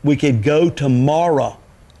 we could go tomorrow.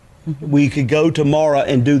 We could go tomorrow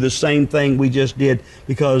and do the same thing we just did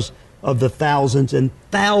because of the thousands and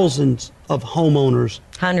thousands of homeowners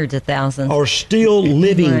Hundreds of thousands. are still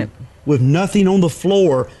living Right. with nothing on the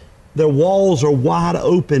floor. Their walls are wide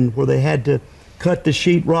open where they had to cut the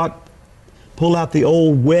sheetrock, pull out the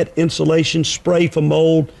old wet insulation, spray for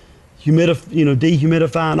mold,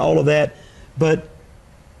 dehumidify and all of that. But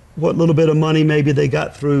what little bit of money maybe they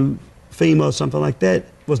got through FEMA or something like that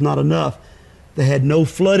was not enough. They had no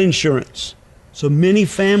flood insurance. So many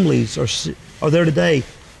families are there today.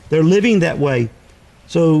 They're living that way.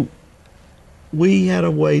 So we had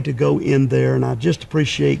a way to go in there, and I just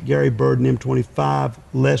appreciate Gary Bird and M25,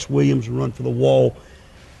 Les Williams, Run for the Wall.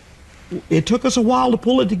 It took us a while to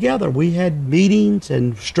pull it together. We had meetings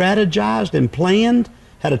and strategized and planned,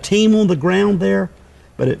 had a team on the ground there,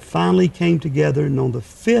 but it finally came together, and on the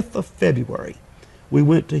 5th of February, we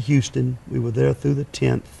went to Houston. We were there through the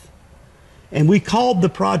 10th. And we called the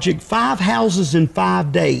project 5 Houses in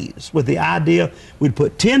 5 Days with the idea we'd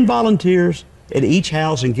put 10 volunteers at each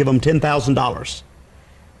house and give them $10,000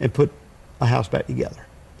 and put a house back together.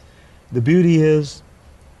 The beauty is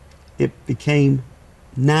it became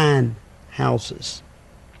 9 houses.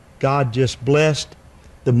 God just blessed.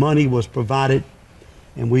 The money was provided,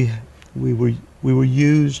 and we were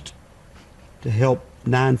used to help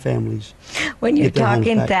 9 families. When you're get their homes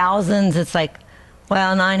talking back. thousands, it's like,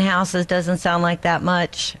 well, 9 houses doesn't sound like that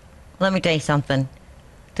much. Let me tell you something.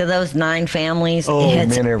 To those 9 families,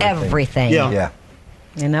 it's meant everything. everything. Yeah. Yeah.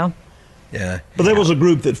 You know? Yeah. But there was a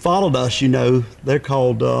group that followed us, they're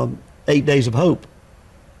called 8 Days of Hope.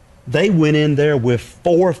 They went in there with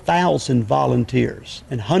 4,000 volunteers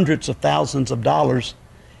and hundreds of thousands of dollars,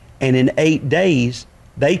 and in 8 days,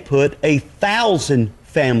 they put 1,000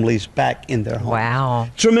 families back in their homes. Wow.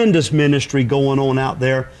 Tremendous ministry going on out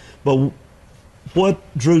there, but what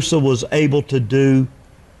DRUSA was able to do,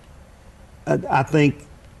 I think,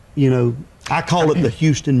 I call it the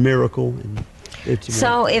Houston miracle. And it's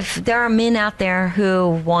So if there are men out there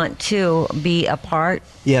who want to be a part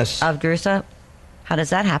yes. of DRUSA, how does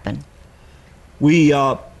that happen? We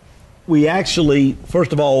actually,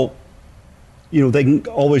 first of all, they can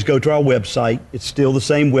always go to our website. It's still the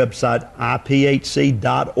same website,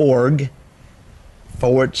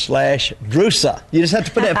 iphc.org/DRUSA. You just have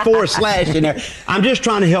to put that / in there. I'm just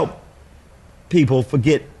trying to help people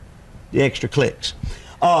forget the extra clicks.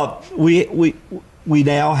 We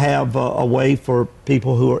now have a way for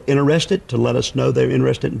people who are interested to let us know they're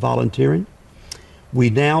interested in volunteering. We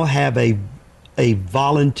now have a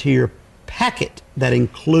volunteer packet that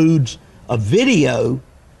includes a video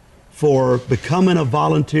for becoming a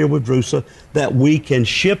volunteer with DRUSA that we can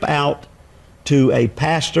ship out to a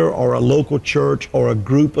pastor or a local church or a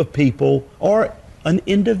group of people or an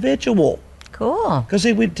individual. Cool. Because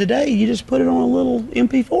today you just put it on a little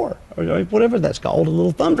MP4 or whatever that's called, a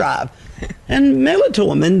little thumb drive, and mail it to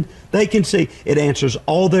them, and they can see. It answers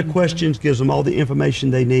all their questions, gives them all the information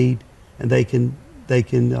they need, and they can if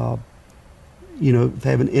they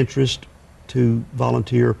have an interest to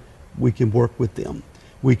volunteer, we can work with them.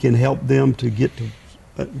 We can help them to get to,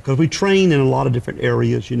 because we train in a lot of different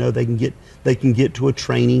areas. They can get to a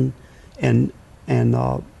training, and we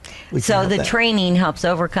So can help the that. training helps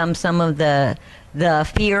overcome some of the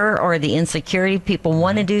fear or the insecurity. People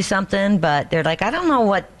want to do something, but they're like, I don't know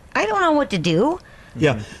what to do.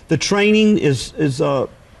 Yeah, the training is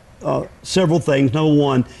several things. Number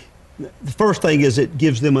one, the first thing is it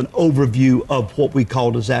gives them an overview of what we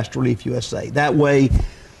call Disaster Relief USA. That way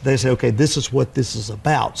they say, okay, this is what this is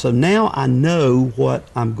about. So now I know what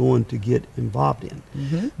I'm going to get involved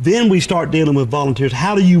in. Then we start dealing with volunteers.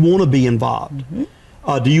 How do you want to be involved?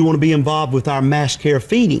 Do you want to be involved with our mass care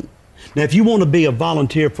feeding? Now, if you want to be a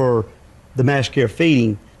volunteer for the mass care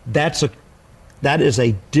feeding, that is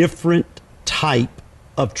a different type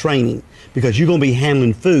of training, because you're going to be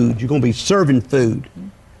handling food, you're going to be serving food.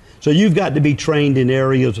 So you've got to be trained in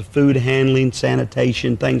areas of food handling,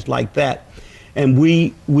 sanitation, things like that. And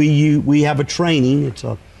we have a training. It's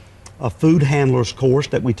a food handlers course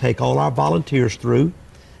that we take all our volunteers through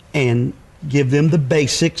and give them the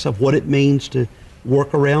basics of what it means to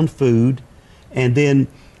work around food. And then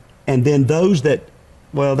those that,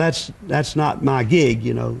 well, that's not my gig,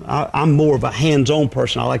 you know. I'm more of a hands-on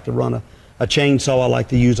person. I like to run a chainsaw. I like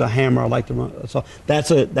to use a hammer. I like to run. So that's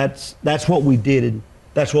what we did.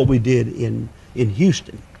 That's what we did in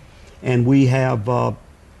Houston, and we have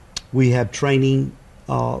training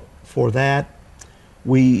for that.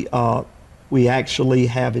 We actually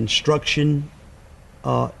have instruction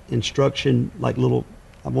like little,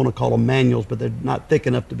 I want to call them manuals, but they're not thick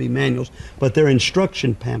enough to be manuals, but they're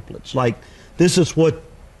instruction pamphlets. Like, this is what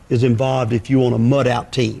is involved if you're on a mud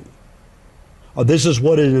out team. Or this is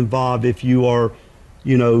what is involved if you are,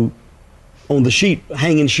 you know, on the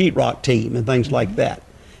hanging sheetrock team and things like that.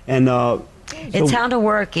 And it's how to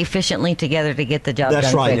work efficiently together to get the job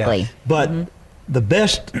done quickly. Yeah. But the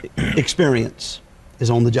best experience is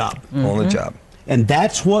on the job. On the job. And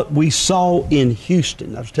that's what we saw in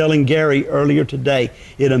Houston. I was telling Gary earlier today,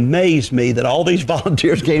 it amazed me that all these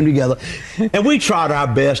volunteers came together, and we tried our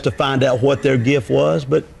best to find out what their gift was,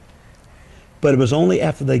 but it was only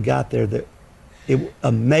after they got there that it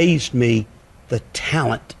amazed me the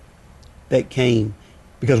talent that came,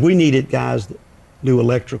 because we needed guys that knew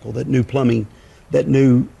electrical, that knew plumbing, that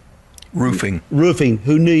knew roofing,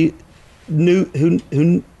 who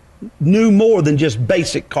knew more than just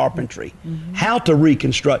basic carpentry, how to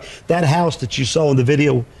reconstruct. That house that you saw in the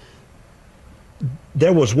video,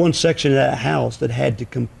 there was one section of that house that had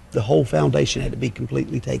to, the whole foundation had to be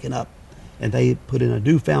completely taken up, and they put in a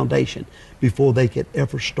new foundation before they could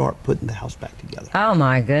ever start putting the house back together. Oh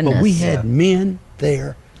my goodness. But we had men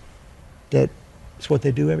there that's what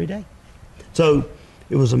they do every day. So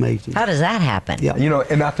it was amazing. How does that happen? Yeah. You know,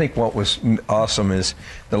 and I think what was awesome is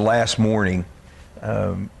the last morning,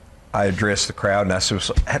 I addressed the crowd and I said,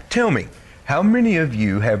 tell me, how many of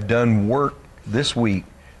you have done work this week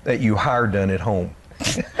that you hired done at home?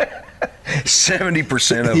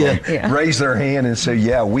 70% of them raised their hand and said,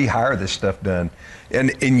 yeah, we hire this stuff done.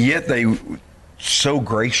 And yet they so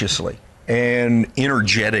graciously and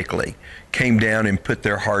energetically came down and put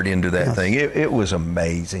their heart into that thing. It was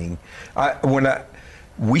amazing. When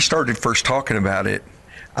we started first talking about it,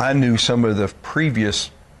 I knew some of the previous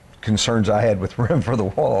concerns I had with Run for the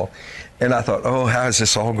Wall, and I thought, oh, how is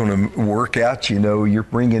this all going to work out? You know, you're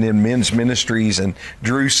bringing in men's ministries and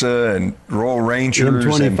DRUSA and Royal Rangers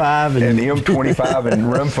M25 and the M25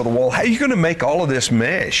 and Run for the Wall. How are you going to make all of this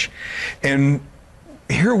mesh? And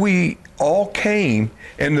here we all came,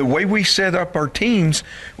 and the way we set up our teams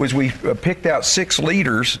was we picked out 6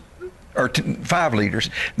 leaders, or 5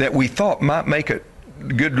 leaders, that we thought might make a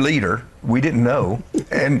good leader. We didn't know.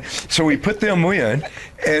 And so we put them in,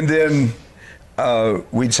 and then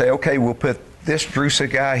we'd say, okay, we'll put this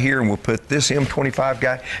DRUSA guy here, and we'll put this M25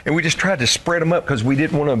 guy, and we just tried to spread them up because we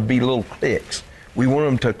didn't want them to be little cliques. We wanted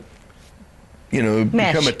them to, you know,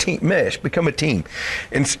 become a team.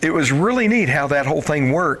 And it was really neat how that whole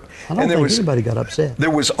thing worked. I don't think anybody got upset.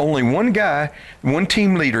 There was only one guy, one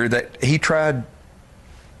team leader, that he tried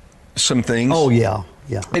some things. Oh, yeah.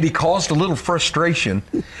 Yeah. And he caused a little frustration,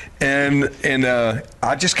 and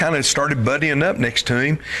I just kind of started buddying up next to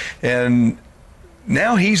him, and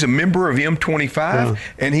now he's a member of M25,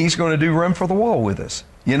 and he's going to do Run for the Wall with us.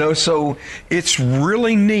 You know, so it's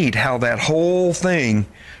really neat how that whole thing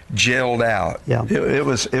gelled out. Yeah. It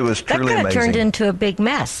was truly amazing. That kind of turned into a big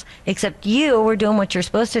mess, except you were doing what you're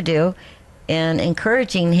supposed to do and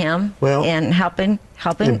encouraging him and helping.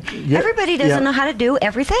 Everybody doesn't know how to do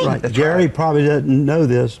everything. Right. Gary probably doesn't know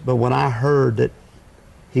this, but when I heard that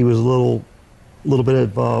he was a little bit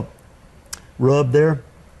of rub there,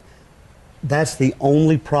 that's the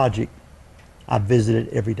only project I visited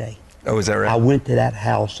every day. Oh, is that right? I went to that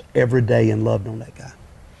house every day and loved on that guy.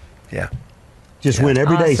 Yeah. Just went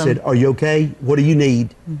every day, said, are you okay? What do you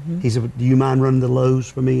need? He said, do you mind running the Lowe's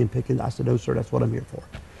for me and picking? I said, no, sir, that's what I'm here for.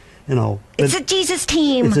 And all. It's a Jesus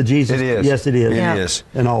team. It's a Jesus. It is. Yes, it is. It is.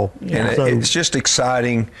 And all. And so, it's just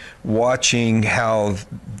exciting watching how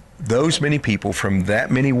those many people from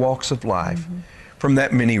that many walks of life, from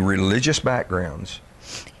that many religious backgrounds,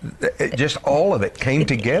 just all of it came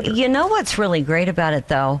together. You know what's really great about it,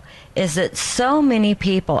 though, is that so many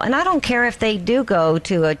people, and I don't care if they do go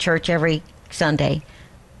to a church every Sunday,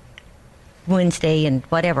 Wednesday, and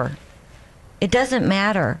whatever. It doesn't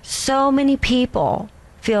matter. So many people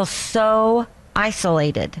feel so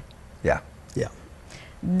isolated. Yeah. Yeah.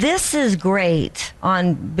 This is great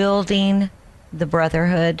on building the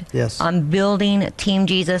brotherhood, Yes. on building Team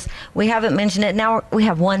Jesus. We haven't mentioned it. Now we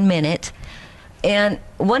have 1 minute. And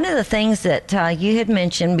one of the things that you had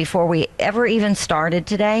mentioned before we ever even started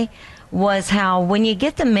today was how when you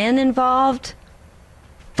get the men involved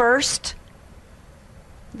first,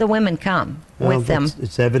 the women come with them.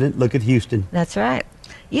 It's evident. Look at Houston. That's right.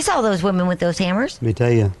 You saw those women with those hammers. Let me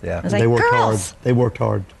tell you. Yeah. I was They like, worked girls. hard. They worked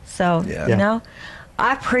hard. So, Yeah. you know,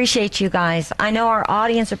 I appreciate you guys. I know our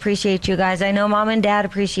audience appreciates you guys. I know Mom and Dad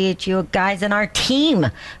appreciate you guys, and our team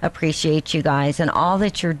appreciates you guys and all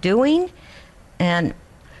that you're doing. And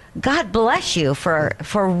God bless you for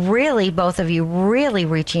really, both of you, really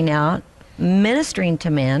reaching out, ministering to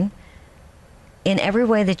men in every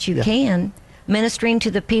way that you can, ministering to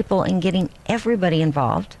the people and getting everybody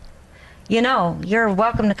involved. You know, you're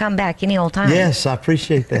welcome to come back any old time. Yes, I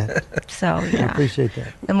appreciate that. So, I yeah. appreciate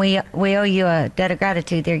that. And we owe you a debt of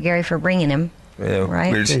gratitude there, Gary, for bringing him. Yeah,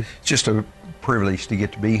 Right? It's just a privilege to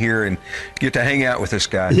get to be here and get to hang out with this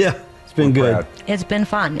guy. Yeah, it's been We're good. proud. It's been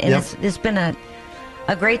fun, and Yep. it's been a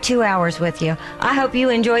great 2 hours with you. I hope you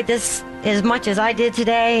enjoyed this as much as I did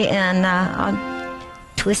today, and I'll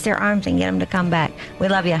twist their arms and get them to come back. We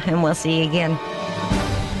love you, and we'll see you again.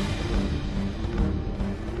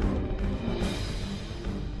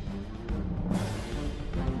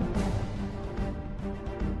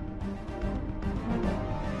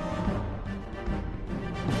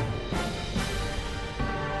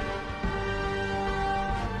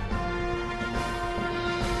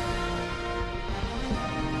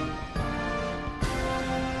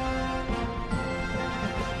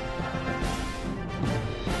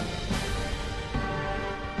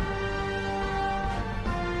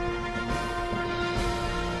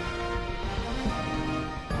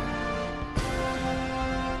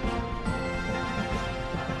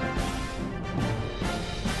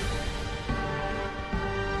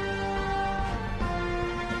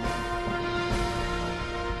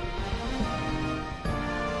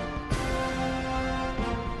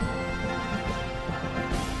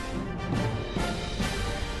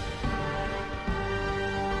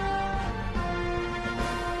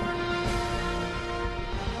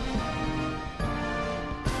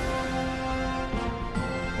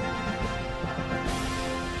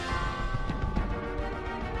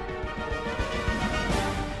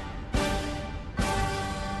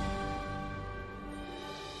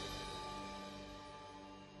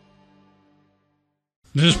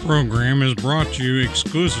 This program is brought to you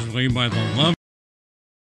exclusively by the Love